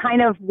 and it's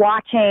kind of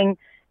watching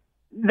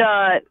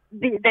the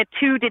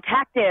two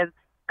detectives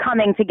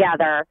coming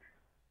together,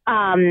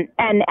 and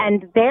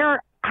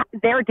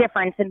their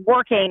difference in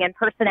working and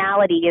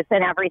personalities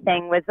and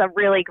everything was a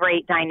really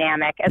great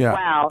dynamic as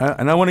well.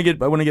 And I want to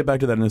get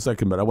back to that in a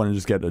second, but I want to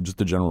just get just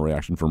a general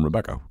reaction from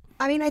Rebecca.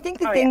 I think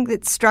the thing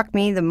that struck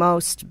me the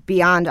most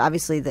beyond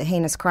obviously the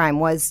heinous crime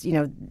was,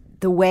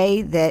 the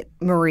way that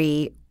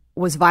Marie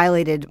was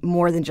violated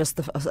more than just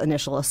the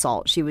initial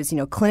assault. She was,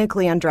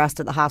 clinically undressed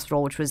at the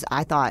hospital, which was,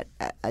 I thought,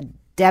 a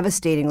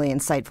devastatingly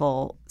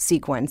insightful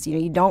sequence.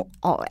 You don't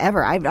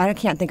ever. I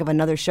can't think of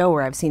another show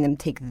where I've seen them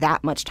take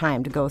that much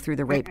time to go through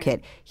the rape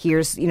kit.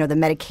 Here's, the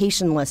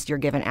medication list you're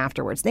given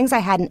afterwards. Things I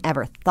hadn't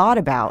ever thought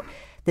about,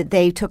 that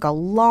they took a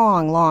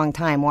long, long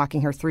time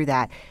walking her through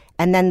that.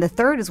 And then the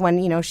third is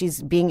when,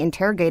 she's being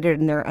interrogated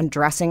and they're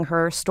undressing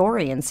her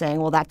story and saying,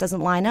 well, that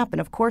doesn't line up.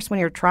 And of course, when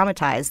you're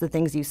traumatized, the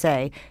things you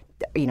say,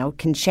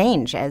 can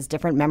change as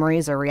different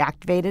memories are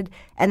reactivated.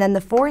 And then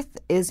the fourth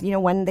is,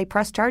 when they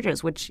press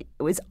charges, which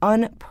was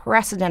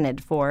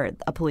unprecedented for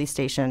a police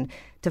station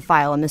to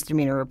file a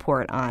misdemeanor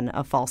report on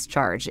a false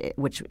charge,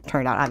 which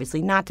turned out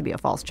obviously not to be a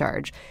false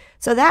charge.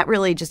 So that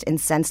really just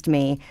incensed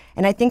me.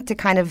 And I think to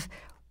kind of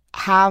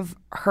have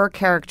her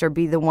character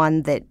be the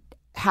one that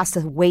has to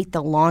wait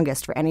the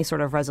longest for any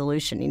sort of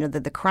resolution.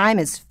 That the crime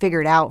is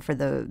figured out for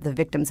the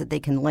victims that they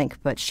can link,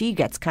 but she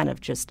gets kind of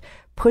just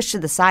pushed to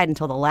the side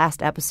until the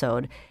last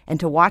episode.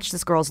 And to watch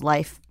this girl's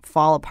life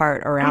fall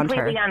apart around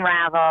completely her.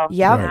 Unravel.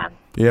 Yep. Right.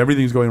 Yeah,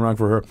 everything's going wrong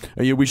for her.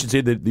 We should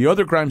say that the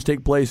other crimes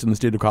take place in the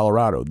state of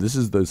Colorado. This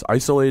is this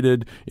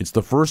isolated, it's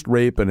the first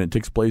rape, and it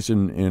takes place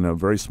in a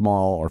very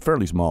small or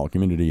fairly small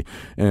community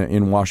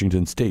in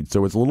Washington State.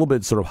 So it's a little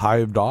bit sort of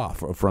hived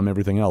off from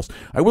everything else.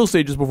 I will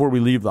say just before we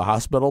leave the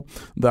hospital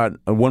that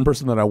one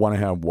person that I want to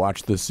have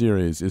watch this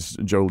series is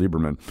Joe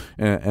Lieberman.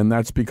 And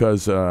that's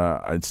because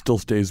it still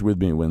stays with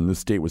me when the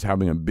state was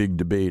having a big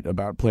debate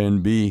about Plan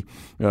B,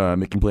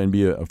 making Plan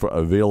B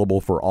available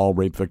for all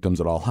rape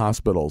victims at all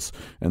hospitals.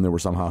 And there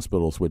were some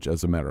hospitals which,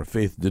 as a matter of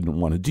faith, didn't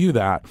want to do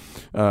that.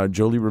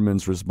 Joe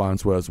Lieberman's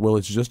response was, well,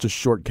 it's just a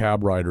short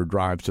cab ride or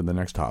drive to the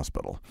next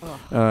hospital.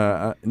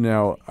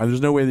 Now,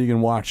 there's no way that you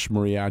can watch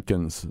Marie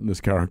Atkins,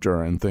 this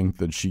character, and think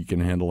that she can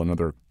handle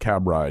another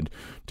cab ride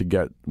to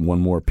get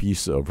one more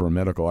piece of her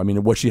medical. I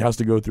mean, what she has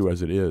to go through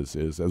as it is,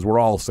 as we're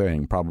all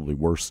saying, probably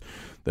worse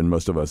than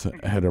most of us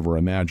had ever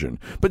imagined.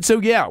 But so,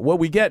 yeah, what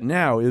we get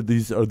now is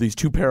these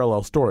two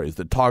parallel stories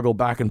that toggle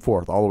back and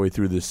forth all the way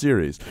through this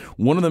series.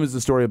 One of them is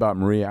the story about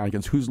Maria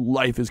Adkins, whose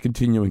life is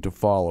continuing to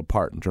fall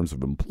apart in terms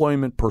of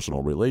employment,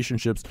 personal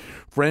relationships,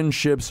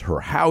 friendships, her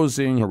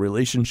housing, her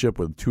relationship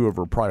with two of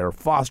her prior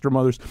foster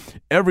mothers.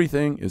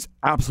 Everything is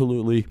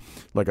absolutely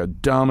like a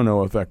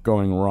domino effect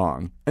going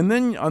wrong. And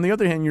then, on the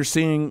other hand, you're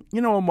seeing,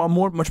 a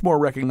much more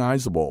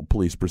recognizable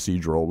police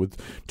procedural with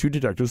two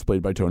detectives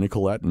played by Toni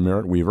Collette and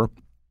Merritt Wever.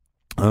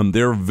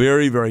 They're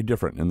very, very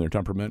different in their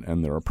temperament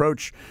and their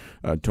approach.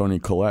 Toni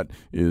Collette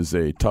is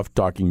a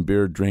tough-talking,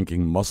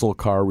 beer-drinking muscle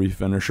car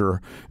refinisher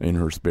in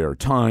her spare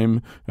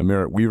time.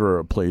 Merritt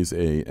Wever plays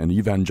an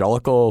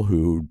evangelical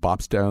who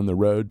bops down the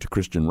road to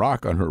Christian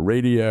rock on her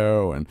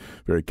radio and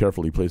very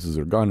carefully places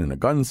her gun in a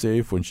gun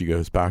safe when she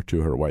goes back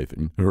to her wife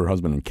and her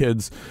husband and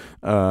kids.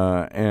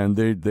 And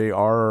they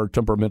are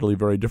temperamentally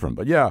very different.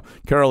 But yeah,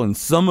 Carolyn,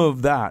 some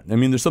of that,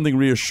 there's something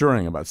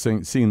reassuring about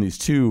seeing these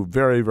two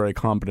very, very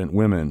competent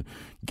women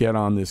get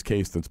on this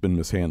case that's been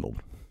mishandled.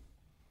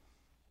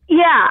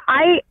 Yeah,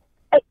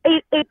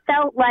 it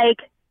felt like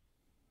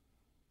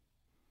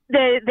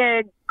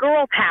the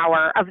girl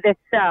power of this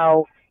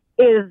show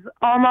is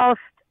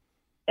almost,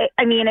 it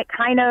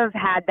kind of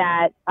had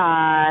that,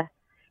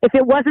 if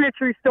it wasn't a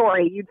true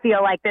story, you'd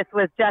feel like this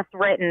was just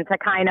written to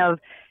kind of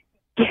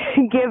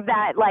give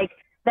that, like,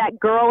 that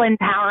girl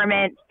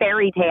empowerment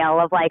fairy tale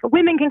of, like,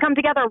 women can come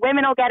together,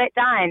 women will get it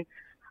done.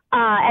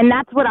 And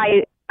that's what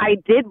I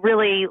did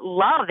really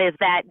love, is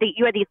that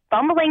you had these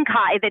bumbling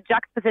cops, the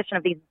juxtaposition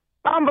of these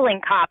bumbling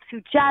cops who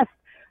just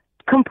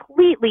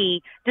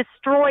completely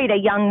destroyed a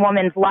young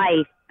woman's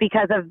life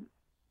because of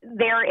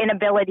their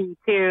inability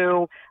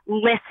to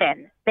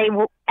listen.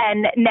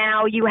 And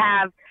now you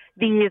have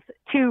these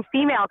two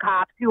female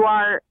cops who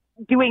are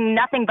doing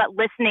nothing but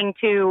listening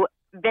to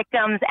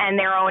victims and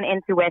their own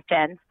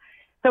intuitions.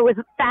 So it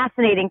was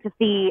fascinating to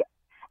see.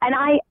 And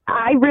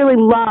I really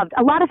loved,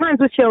 a lot of times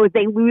with shows,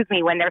 they lose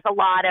me when there's a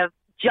lot of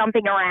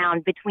jumping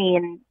around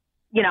between,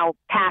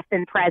 past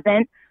and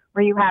present,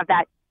 where you have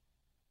that,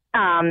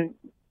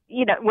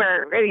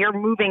 where you're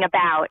moving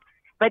about.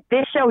 But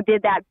this show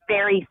did that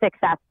very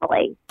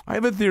successfully. I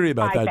have a theory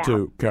about that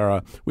too,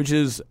 Kara, which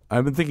is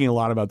I've been thinking a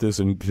lot about this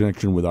in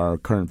connection with our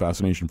current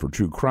fascination for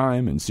true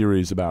crime and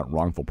series about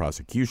wrongful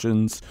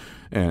prosecutions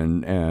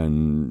and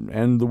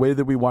the way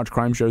that we watch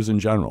crime shows in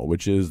general,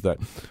 which is that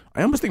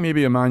I almost think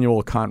maybe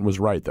Immanuel Kant was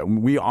right, that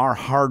we are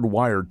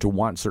hardwired to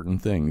want certain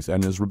things.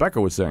 And as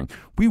Rebecca was saying,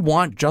 we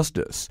want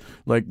justice.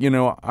 Like,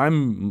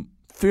 I'm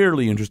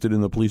fairly interested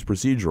in the police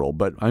procedural,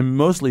 but I'm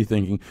mostly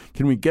thinking,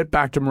 can we get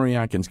back to Maria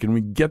Adkins? Can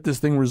we get this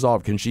thing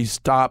resolved? Can she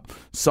stop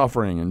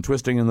suffering and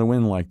twisting in the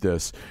wind like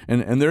this?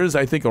 And there is,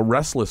 I think, a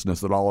restlessness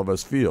that all of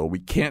us feel. We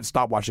can't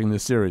stop watching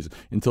this series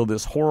until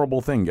this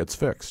horrible thing gets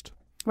fixed.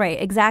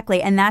 Right,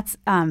 exactly. And that's,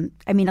 a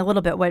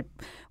little bit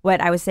what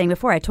I was saying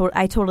before. I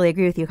totally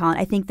agree with you, Colin.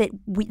 I think that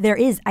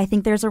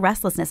there's a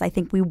restlessness. I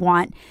think we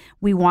want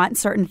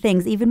certain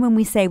things, even when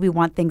we say we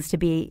want things to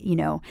be,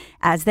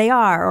 as they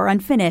are or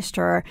unfinished,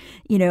 or,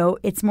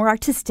 it's more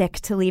artistic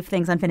to leave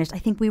things unfinished. I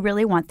think we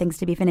really want things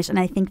to be finished. And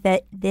I think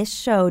that this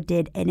show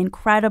did an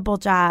incredible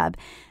job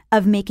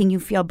of making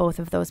you feel both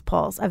of those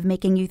pulls, of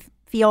making you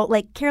feel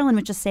like Carolyn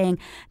was just saying,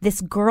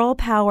 this girl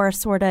power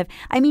sort of.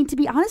 To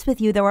be honest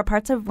with you, there were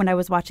parts of when I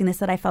was watching this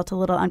that I felt a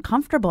little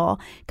uncomfortable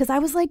because I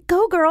was like,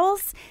 go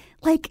girls,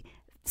 like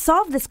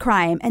solve this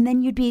crime. And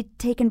then you'd be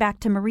taken back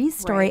to Marie's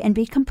story and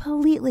be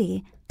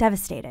completely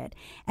devastated.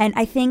 And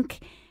I think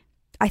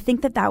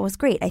that was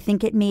great. I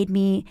think it made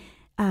me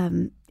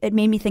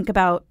think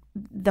about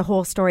the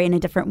whole story in a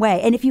different way.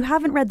 And if you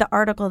haven't read the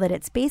article that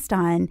it's based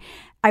on,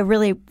 I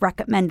really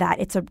recommend that.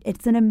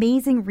 It's an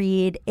amazing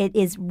read. It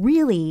is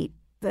really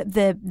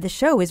the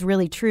show is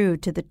really true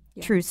to the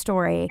true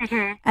story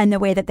and the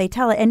way that they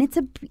tell it. And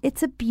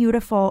it's a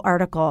beautiful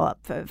article,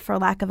 for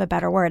lack of a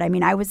better word.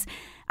 I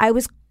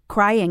was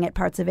crying at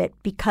parts of it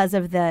because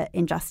of the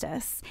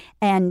injustice,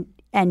 and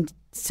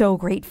so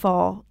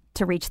grateful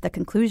to reach the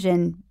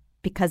conclusion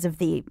because of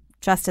the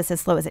justice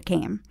as slow as it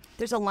came.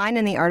 There's a line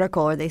in the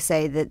article where they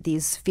say that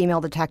these female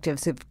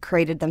detectives have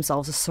created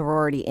themselves a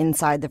sorority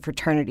inside the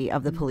fraternity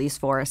of the police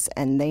force,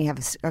 and they have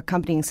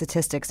accompanying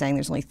statistics saying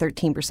there's only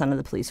 13% of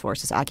the police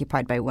force is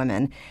occupied by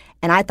women.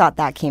 And I thought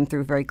that came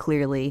through very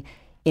clearly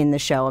in the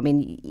show.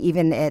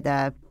 Even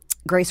at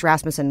Grace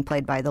Rasmussen,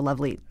 played by the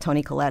lovely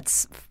Toni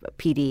Collette's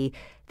PD,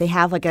 they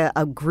have like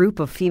a group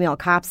of female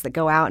cops that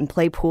go out and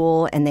play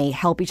pool, and they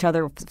help each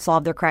other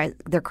solve their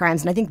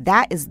crimes. And I think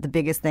that is the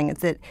biggest thing.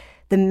 It's that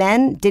the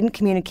men didn't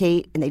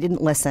communicate and they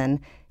didn't listen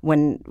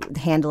when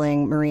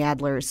handling Marie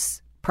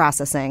Adler's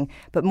processing.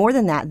 But more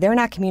than that, they're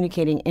not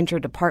communicating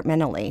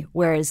interdepartmentally,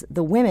 whereas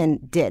the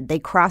women did. They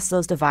crossed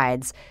those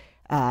divides.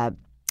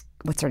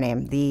 What's her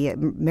name? The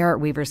Merritt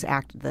Wever's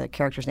the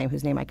character's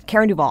name,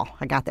 Karen Duvall.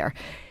 I got there.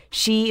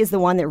 She is the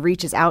one that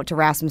reaches out to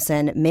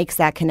Rasmussen, makes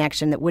that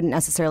connection that wouldn't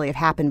necessarily have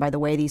happened by the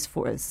way these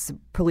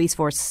police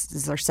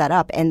forces are set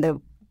up. And the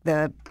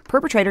the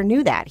perpetrator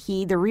knew that.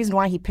 The reason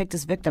why he picked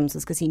his victims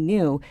is because he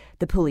knew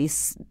the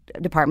police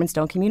departments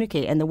don't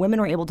communicate. And the women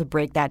were able to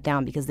break that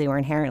down because they were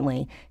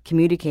inherently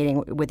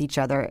communicating with each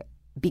other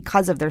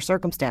because of their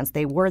circumstance.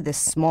 They were this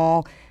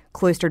small,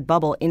 cloistered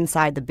bubble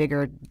inside the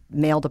bigger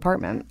male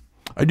department.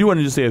 I do want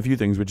to just say a few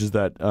things, which is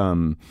that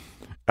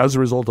as a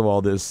result of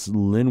all this,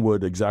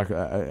 Linwood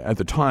at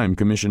the time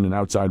commissioned an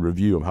outside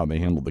review of how they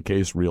handled the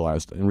case,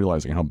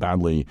 realizing how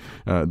badly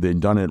they'd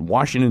done it.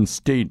 Washington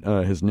State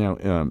has now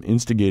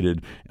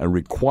instigated a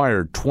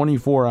required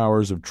 24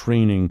 hours of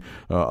training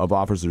of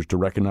officers to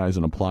recognize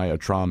and apply a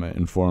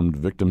trauma-informed,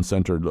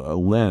 victim-centered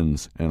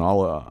lens and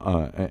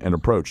an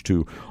approach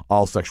to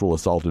all sexual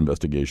assault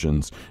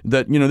investigations.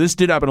 That, this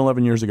did happen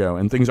 11 years ago,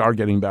 and things are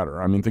getting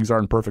better. I mean, things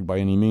aren't perfect by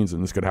any means,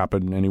 and this could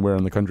happen anywhere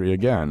in the country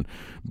again.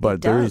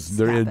 But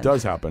it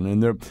does happen.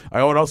 And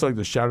I would also like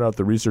to shout out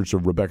the research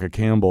of Rebecca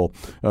Campbell.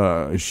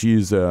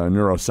 She's a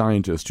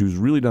neuroscientist who's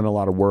really done a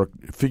lot of work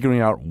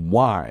figuring out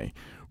why.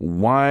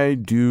 Why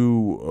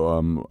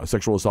do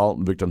sexual assault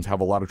victims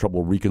have a lot of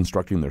trouble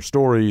reconstructing their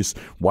stories?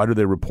 Why do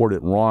they report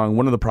it wrong?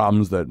 One of the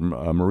problems that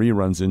Marie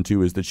runs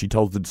into is that she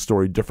tells the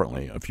story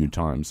differently a few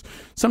times,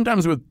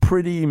 sometimes with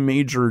pretty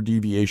major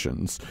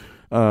deviations.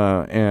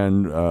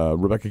 And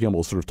Rebecca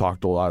Campbell sort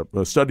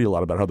of studied a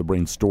lot about how the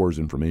brain stores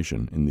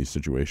information in these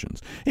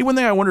situations. Hey, one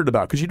thing I wondered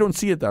about, because you don't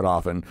see it that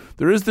often,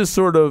 there is this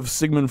sort of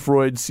Sigmund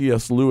Freud,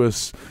 C.S.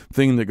 Lewis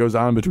thing that goes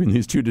on between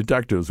these two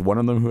detectives. One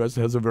of them who has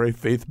a very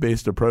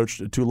faith-based approach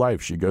to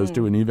life. She goes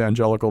to an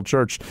evangelical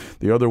church.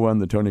 The other one,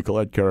 the Toni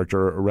Collette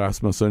character,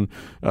 Rasmussen,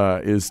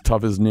 is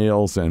tough as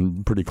nails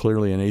and pretty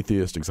clearly an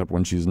atheist, except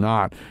when she's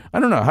not. I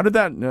don't know. How did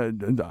that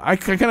I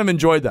kind of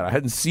enjoyed that. I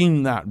hadn't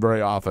seen that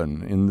very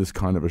often in this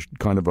kind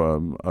of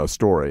a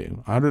story.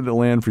 How did it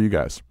land for you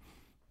guys?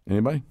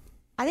 Anybody?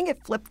 I think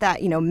it flipped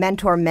that,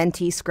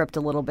 mentor-mentee script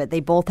a little bit.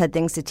 They both had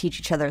things to teach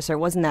each other, so it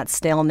wasn't that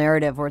stale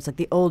narrative where it's like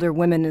the older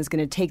woman is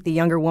going to take the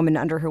younger woman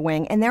under her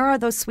wing. And there are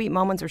those sweet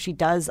moments where she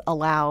does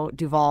allow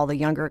Duvall, the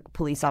younger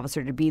police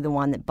officer, to be the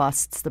one that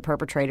busts the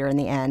perpetrator in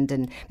the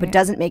end, but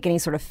doesn't make any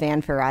sort of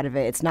fanfare out of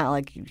it. It's not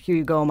like, here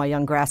you go, my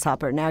young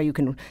grasshopper, now you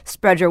can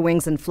spread your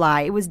wings and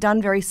fly. It was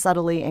done very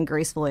subtly and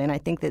gracefully, and I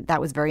think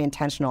that was very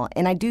intentional.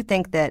 And I do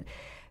think that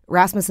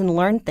Rasmussen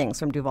learned things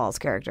from Duvall's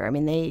character. I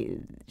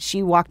mean,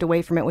 she walked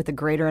away from it with a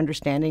greater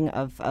understanding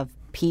of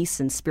peace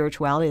and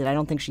spirituality that I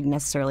don't think she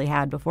necessarily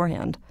had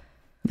beforehand.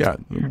 Yeah.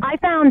 I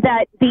found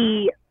that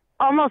the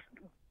almost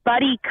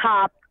buddy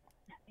cop,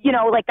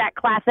 like that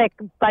classic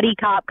buddy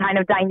cop kind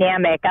of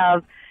dynamic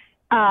of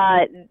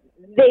that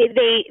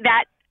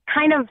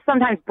kind of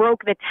sometimes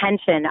broke the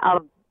tension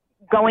of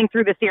going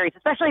through the series,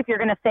 especially if you're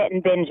going to sit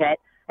and binge it.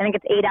 I think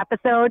it's 8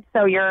 episodes,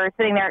 so you're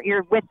sitting there,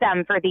 you're with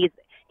them for these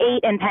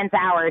 8 intense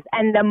hours,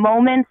 and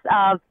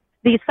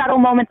these subtle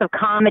moments of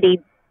comedy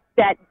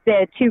that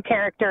the two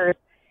characters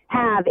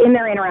have in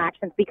their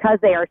interactions because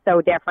they are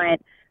so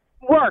different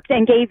worked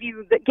and gave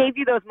you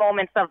those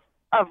moments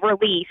of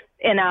relief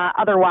in a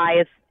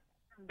otherwise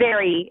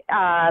very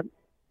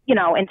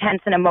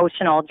intense and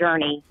emotional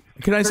journey.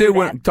 Can I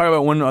talk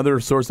about one other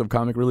source of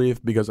comic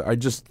relief? Because I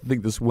just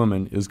think this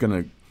woman is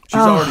going to. She's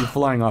already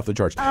flying off the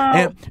charts.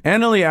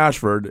 Annaleigh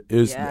Ashford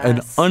is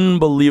an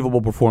unbelievable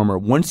performer.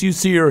 Once you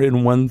see her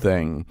in one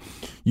thing,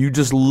 you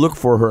just look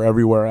for her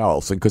everywhere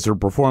else because her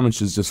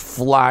performances just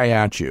fly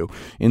at you.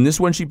 In this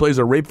one, she plays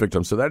a rape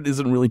victim, so that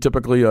isn't really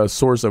typically a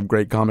source of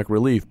great comic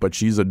relief, but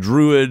she's a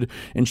druid,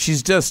 and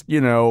she's just,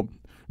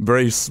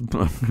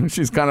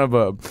 she's kind of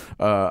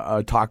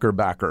a talker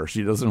backer.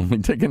 She doesn't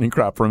really take any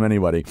crap from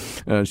anybody.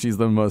 She's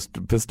the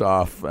most pissed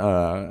off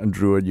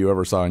druid you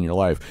ever saw in your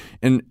life.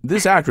 And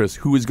this actress,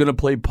 who is going to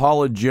play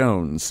Paula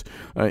Jones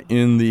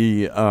in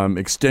the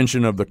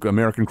extension of the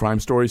American Crime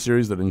Story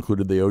series that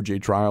included the O.J.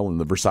 trial and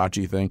the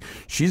Versace thing,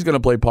 she's going to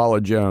play Paula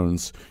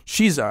Jones.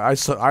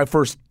 I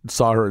first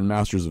saw her in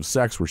Masters of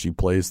Sex, where she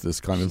plays this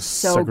kind of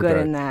so secretary.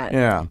 good in that.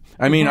 Yeah,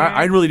 I mean,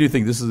 I really do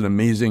think this is an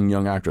amazing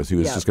young actress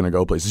who is just going to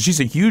go places. She's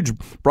a huge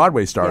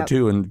Broadway star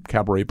too, and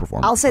cabaret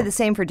performer. I'll say the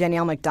same for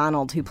Danielle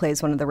McDonald, who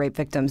plays one of the rape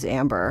victims,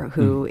 Amber,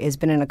 who has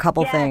been in a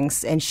couple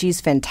things, and she's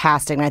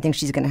fantastic. And I think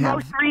she's going to have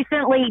most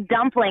recently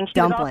Dumpling.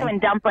 She was also in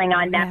Dumpling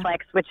on Netflix,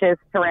 which is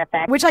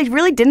terrific. Which I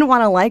really didn't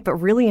want to like, but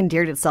really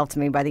endeared itself to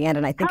me by the end.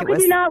 And I think How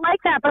could you not like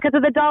that because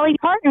of the Dolly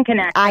Parton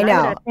connection? I know.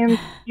 I would assume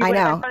you were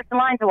the first in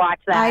line to watch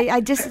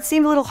that. It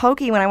seemed a little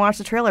hokey when I watched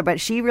the trailer, but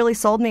she really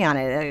sold me on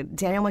it.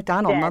 Danielle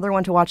McDonald, another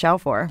one to watch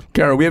out for.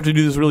 Kara, we have to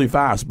do this really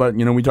fast, but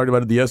we talked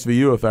about the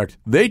SVU effect.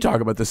 They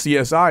talk about the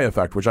CSI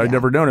effect, which I'd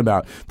never known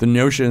about. The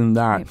notion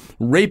that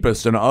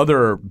rapists and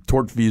other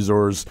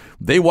tortfeasors,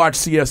 they watch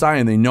CSI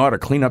and they know how to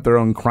clean up their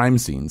own crime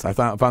scenes. I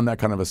found that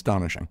kind of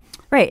astonishing.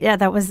 Right. Yeah,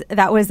 that was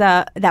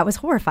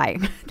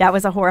horrifying. That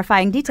was a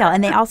horrifying detail.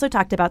 And they also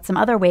talked about some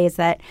other ways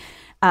that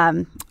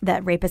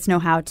rapists know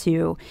how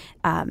to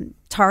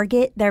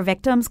target their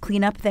victims,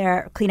 clean up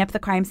the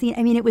crime scene.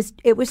 I mean, it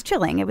was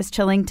chilling. It was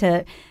chilling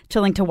to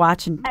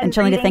watch and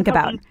chilling to think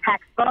about.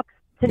 Textbooks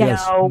to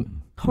know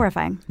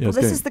horrifying. Yeah, Well,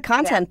 this is the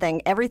content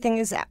thing. Everything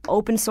is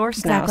open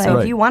source now. Exactly. So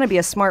Right. if you want to be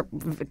a smart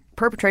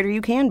perpetrator,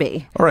 you can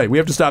be. All right, we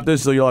have to stop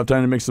this so you'll have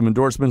time to make some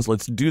endorsements.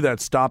 Let's do that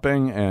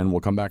stopping, and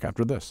we'll come back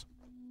after this.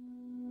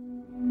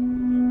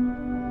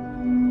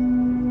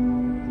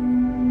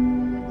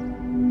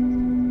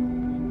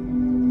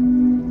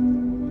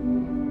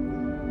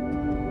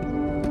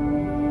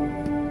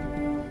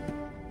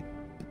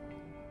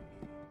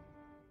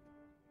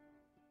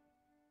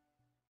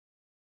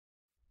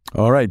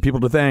 All right, people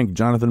to thank.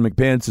 Jonathan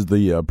McPants is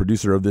the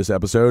producer of this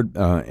episode,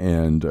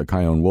 and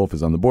Kyone Wolf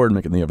is on the board,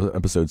 making the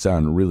episode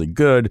sound really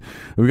good.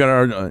 We've got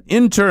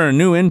our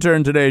new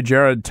intern today,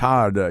 Jared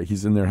Todd.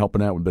 He's in there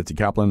helping out with Betsy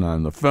Kaplan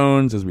on the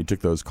phones as we took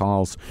those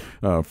calls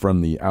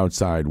from the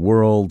outside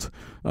world.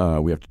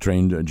 We have to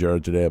train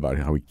Jared today about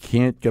how we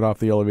can't get off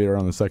the elevator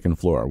on the second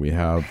floor. We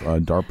have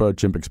DARPA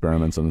chimp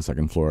experiments on the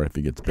second floor. If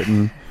he gets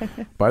bitten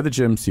by the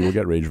chimps, he will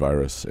get rage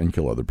virus and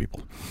kill other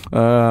people.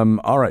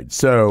 All right,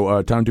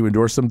 so time to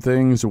endorse some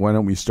things. Why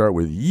don't we start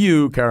with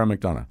you, Kara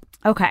McDonough?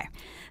 Okay.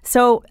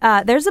 So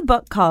there's a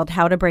book called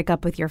How to Break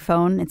Up with Your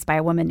Phone. It's by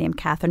a woman named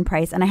Catherine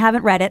Price, and I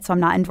haven't read it, so I'm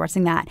not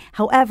endorsing that.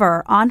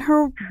 However, on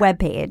her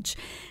webpage,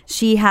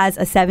 she has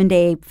a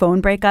 7-day phone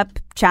breakup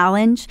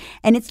challenge,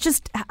 and it's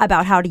just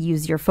about how to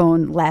use your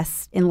phone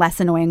less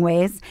annoying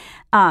ways.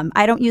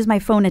 I don't use my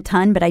phone a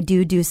ton, but I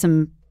do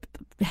some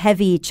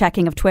heavy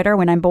checking of Twitter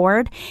when I'm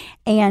bored,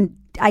 and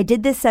I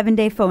did this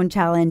 7-day phone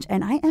challenge,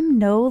 and I am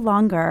no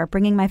longer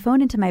bringing my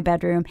phone into my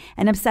bedroom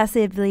and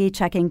obsessively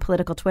checking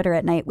political Twitter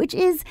at night, which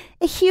is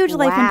a huge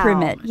life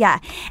improvement. Yeah.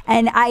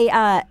 And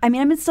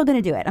I'm still going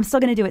to do it. I'm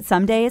still going to do it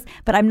some days,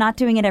 but I'm not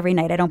doing it every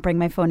night. I don't bring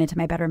my phone into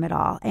my bedroom at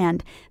all.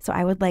 And so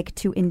I would like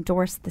to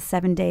endorse the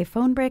 7-day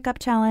phone breakup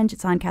challenge.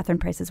 It's on Catherine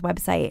Price's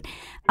website.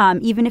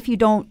 Even if you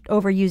don't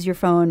overuse your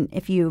phone,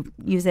 if you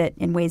use it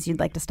in ways you'd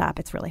like to stop,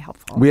 it's really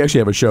helpful. We actually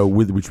have a show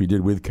which we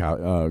did with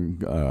Catherine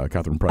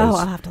Price. Oh,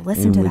 I'll have to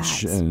listen to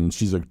that. And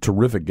she's a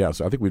terrific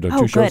guest. I think we've done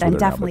 2 shows with her. I'm now,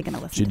 definitely going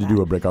to listen she did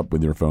do a break up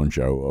with your phone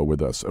show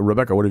with us.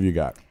 Rebecca, what have you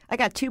got? I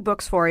got 2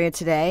 books for you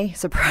today.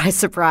 Surprise,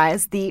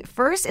 surprise. The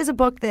first is a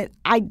book that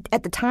I,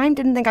 at the time,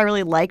 didn't think I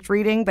really liked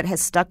reading, but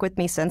has stuck with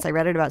me since. I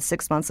read it about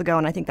 6 months ago,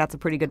 and I think that's a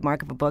pretty good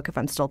mark of a book if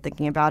I'm still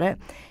thinking about it.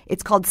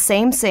 It's called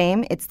Same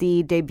Same. It's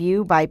the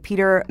debut by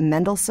Peter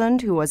Mendelssohn,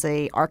 who was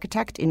an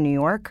architect in New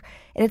York.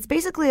 And it's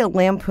basically a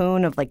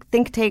lampoon of like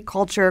think tank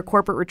culture,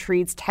 corporate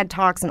retreats, TED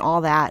Talks, and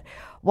all that,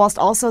 whilst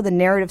also the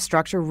narrative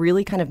structure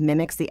really kind of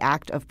mimics the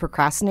act of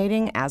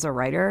procrastinating as a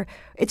writer.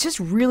 It's just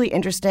really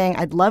interesting.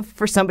 I'd love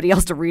for somebody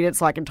else to read it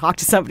so I can talk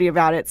to somebody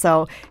about it.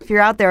 So if you're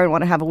out there and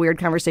want to have a weird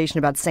conversation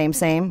about Same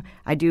Same,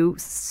 I do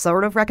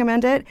sort of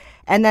recommend it.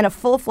 And then a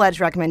full-fledged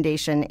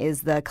recommendation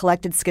is The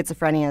Collected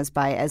Schizophrenias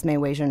by Esme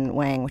Weijun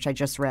Wang, which I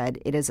just read.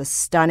 It is a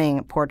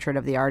stunning portrait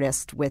of the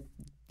artist with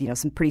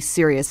some pretty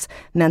serious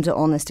mental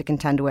illness to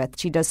contend with.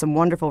 She does some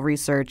wonderful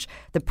research.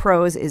 The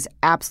prose is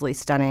absolutely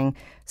stunning.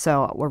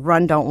 So we're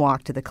Run, Don't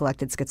Walk to The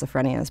Collected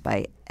Schizophrenias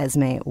by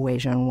Esme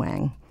Weijun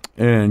Wang.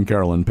 And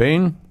Carolyn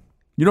Payne?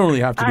 You don't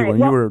really have to do one.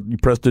 You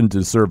pressed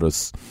into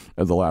service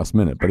at the last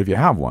minute, but if you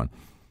have one.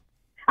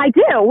 I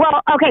do.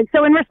 Well, okay,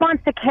 so in response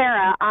to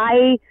Kara,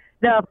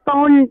 the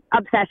phone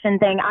obsession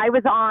thing, I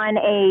was on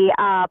a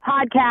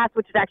podcast,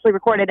 which is actually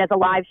recorded as a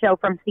live show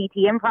from CT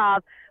Improv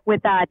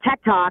with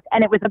Tech Talk,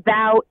 and it was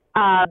about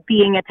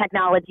being a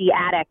technology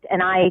addict.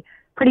 And I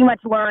pretty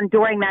much learned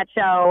during that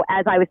show,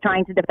 as I was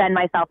trying to defend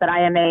myself, that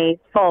I am a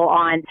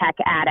full-on tech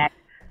addict.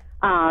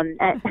 And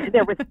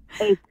there was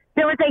a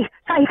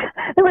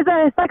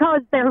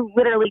psychologist there who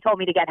literally told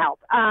me to get help.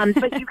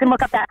 But you can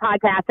look up that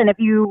podcast, and if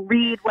you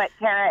read what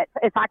Kara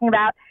is talking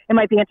about, it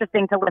might be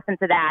interesting to listen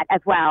to that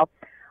as well.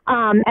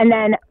 And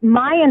then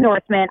my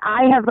endorsement,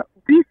 I have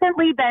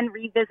recently been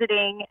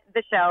revisiting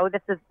the show.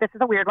 This is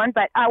a weird one,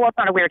 but it's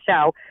not a weird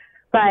show,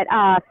 but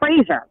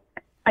Frasier.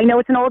 I know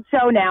it's an old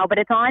show now, but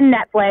it's on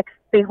Netflix,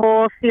 the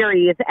whole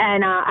series,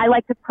 and I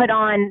like to put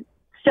on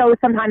shows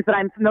sometimes that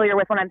I'm familiar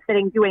with when I'm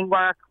sitting doing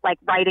work, like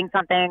writing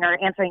something or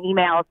answering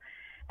emails.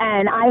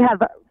 And I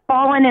have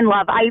fallen in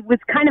love. I was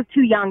kind of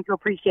too young to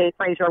appreciate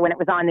Frasier when it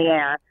was on the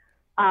air,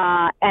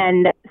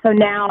 and so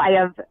now I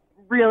have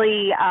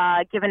really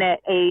given it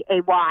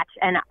a watch.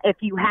 And if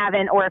you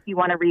haven't, or if you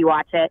want to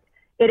rewatch it,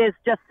 it is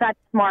just such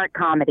smart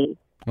comedy.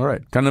 All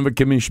right, kind of a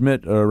Kimmy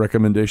Schmidt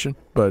recommendation,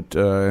 but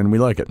and we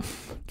like it.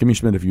 Kimmy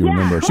Schmidt, if you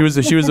remember, she was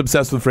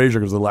obsessed with Frasier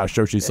because the last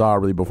show she saw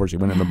really before she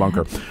went in the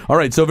bunker. All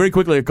right, so very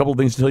quickly, a couple of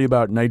things to tell you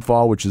about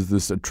Nightfall, which is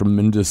this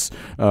tremendous,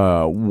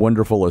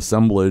 wonderful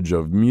assemblage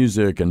of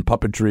music and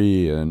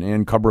puppetry and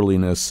Ann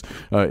Cubberliness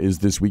is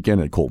this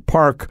weekend at Colt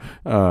Park.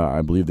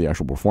 I believe the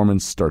actual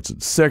performance starts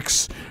at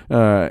 6,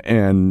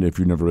 and if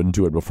you've never been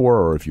to it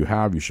before, or if you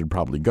have, you should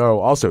probably go.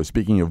 Also,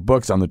 speaking of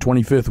books, on the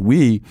 25th,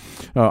 we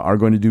are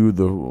going to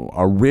do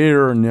our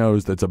rare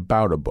news that's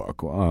about a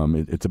book.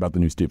 It's about the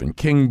new Stephen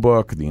King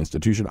book, The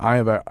Institution. I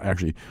have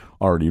actually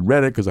already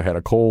read it because I had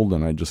a cold,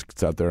 and I just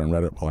sat there and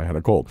read it while I had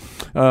a cold.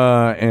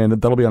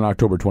 And that'll be on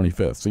October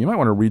 25th. So you might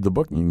want to read the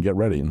book and you can get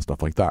ready and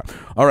stuff like that.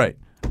 All right.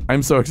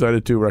 I'm so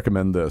excited to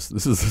recommend this.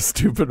 This is a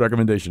stupid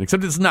recommendation,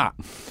 except it's not.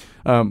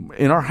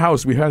 in our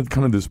house, we had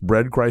kind of this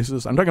bread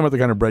crisis. I'm talking about the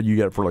kind of bread you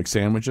get for like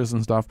sandwiches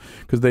and stuff,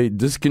 because they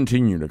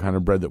discontinued a kind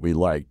of bread that we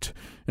liked.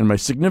 And my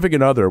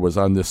significant other was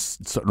on this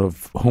sort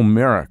of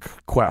Homeric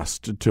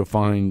quest to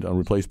find a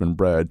replacement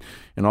bread.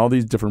 And all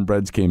these different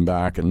breads came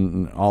back,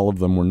 and all of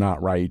them were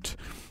not right.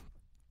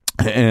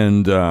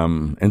 And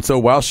so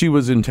while she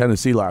was in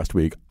Tennessee last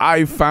week,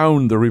 I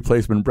found the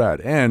replacement bread,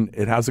 and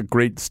it has a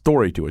great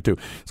story to it too.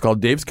 It's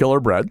called Dave's Killer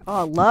Bread.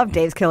 Oh, I love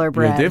Dave's Killer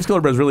Bread. Yeah, Dave's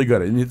Killer Bread is really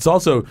good, and it's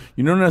also,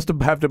 you don't have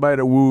to buy it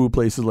at woo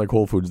places like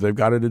Whole Foods. They've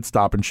got it at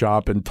Stop and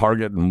Shop and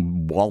Target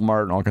and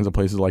Walmart and all kinds of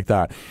places like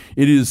that.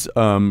 It is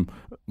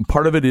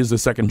part of it is a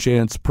second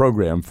chance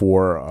program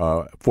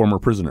for former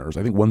prisoners.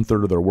 I think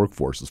 1/3 of their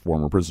workforce is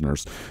former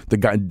prisoners. The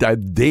guy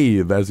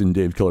Dave, as in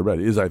Dave Killer Bread,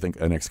 is I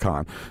think an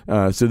ex-con.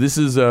 So this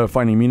is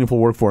finding meaningful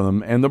work for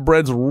them, and the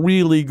bread's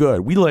really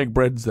good. We like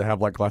breads that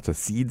have like lots of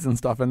seeds and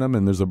stuff in them,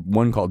 and there's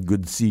one called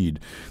Good Seed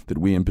that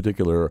we in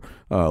particular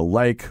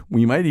like.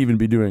 We might even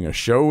be doing a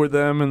show with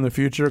them in the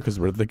future because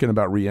we're thinking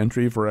about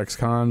re-entry for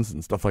ex-cons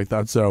and stuff like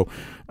that. So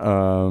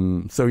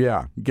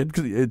yeah,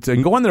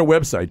 and go on their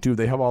website too.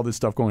 They have all this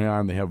stuff going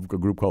on. They have a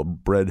group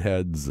called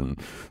Breadheads and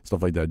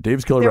stuff like that.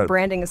 Dave's Killer Bread. Their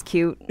branding is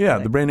cute. Yeah,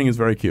 the branding is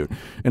very cute,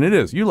 and it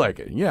is. You like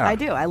it, yeah? I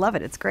do. I love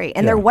it. It's great,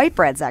 and their white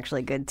bread's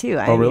actually good too.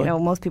 Really?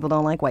 Most people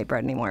don't like white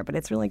bread anymore, but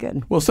it's really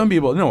good. Well, some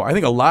people, no, I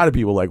think a lot of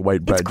people like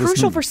white bread. It's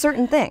crucial for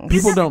certain things. I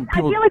feel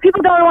like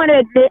people don't want to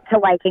admit to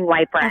liking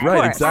white bread.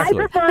 Right, exactly.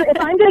 I prefer, if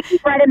I'm going to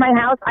keep bread in my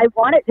house, I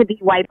want it to be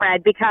white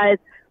bread because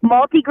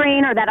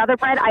multigrain or that other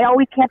bread, I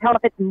always can't tell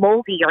if it's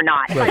moldy or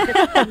not. If I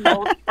just eat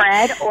moldy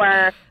bread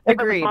or if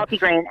it's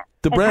multigrain.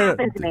 The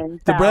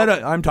bread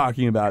that I'm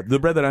talking about, the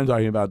bread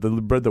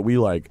that we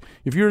like,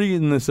 if you're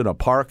eating this at a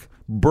park,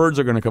 birds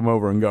are going to come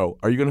over and go,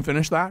 are you going to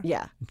finish that?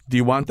 Yeah. Do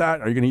you want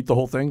that? Are you going to eat the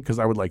whole thing? Because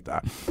I would like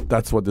that.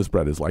 That's what this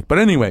bread is like. But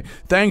anyway,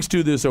 thanks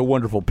to this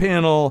wonderful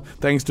panel.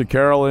 Thanks to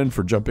Carolyn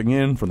for jumping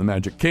in from the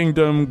Magic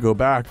Kingdom. Go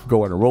back,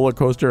 go on a roller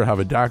coaster, have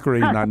a daiquiri,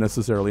 not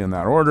necessarily in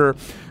that order.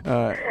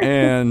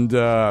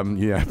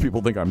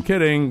 People think I'm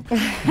kidding.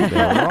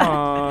 They're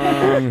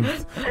wrong.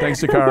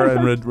 Thanks to Cara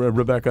and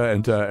Rebecca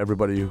and to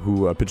everybody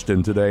who pitched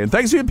in today. And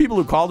thanks to the people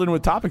who called in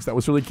with topics. That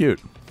was really cute.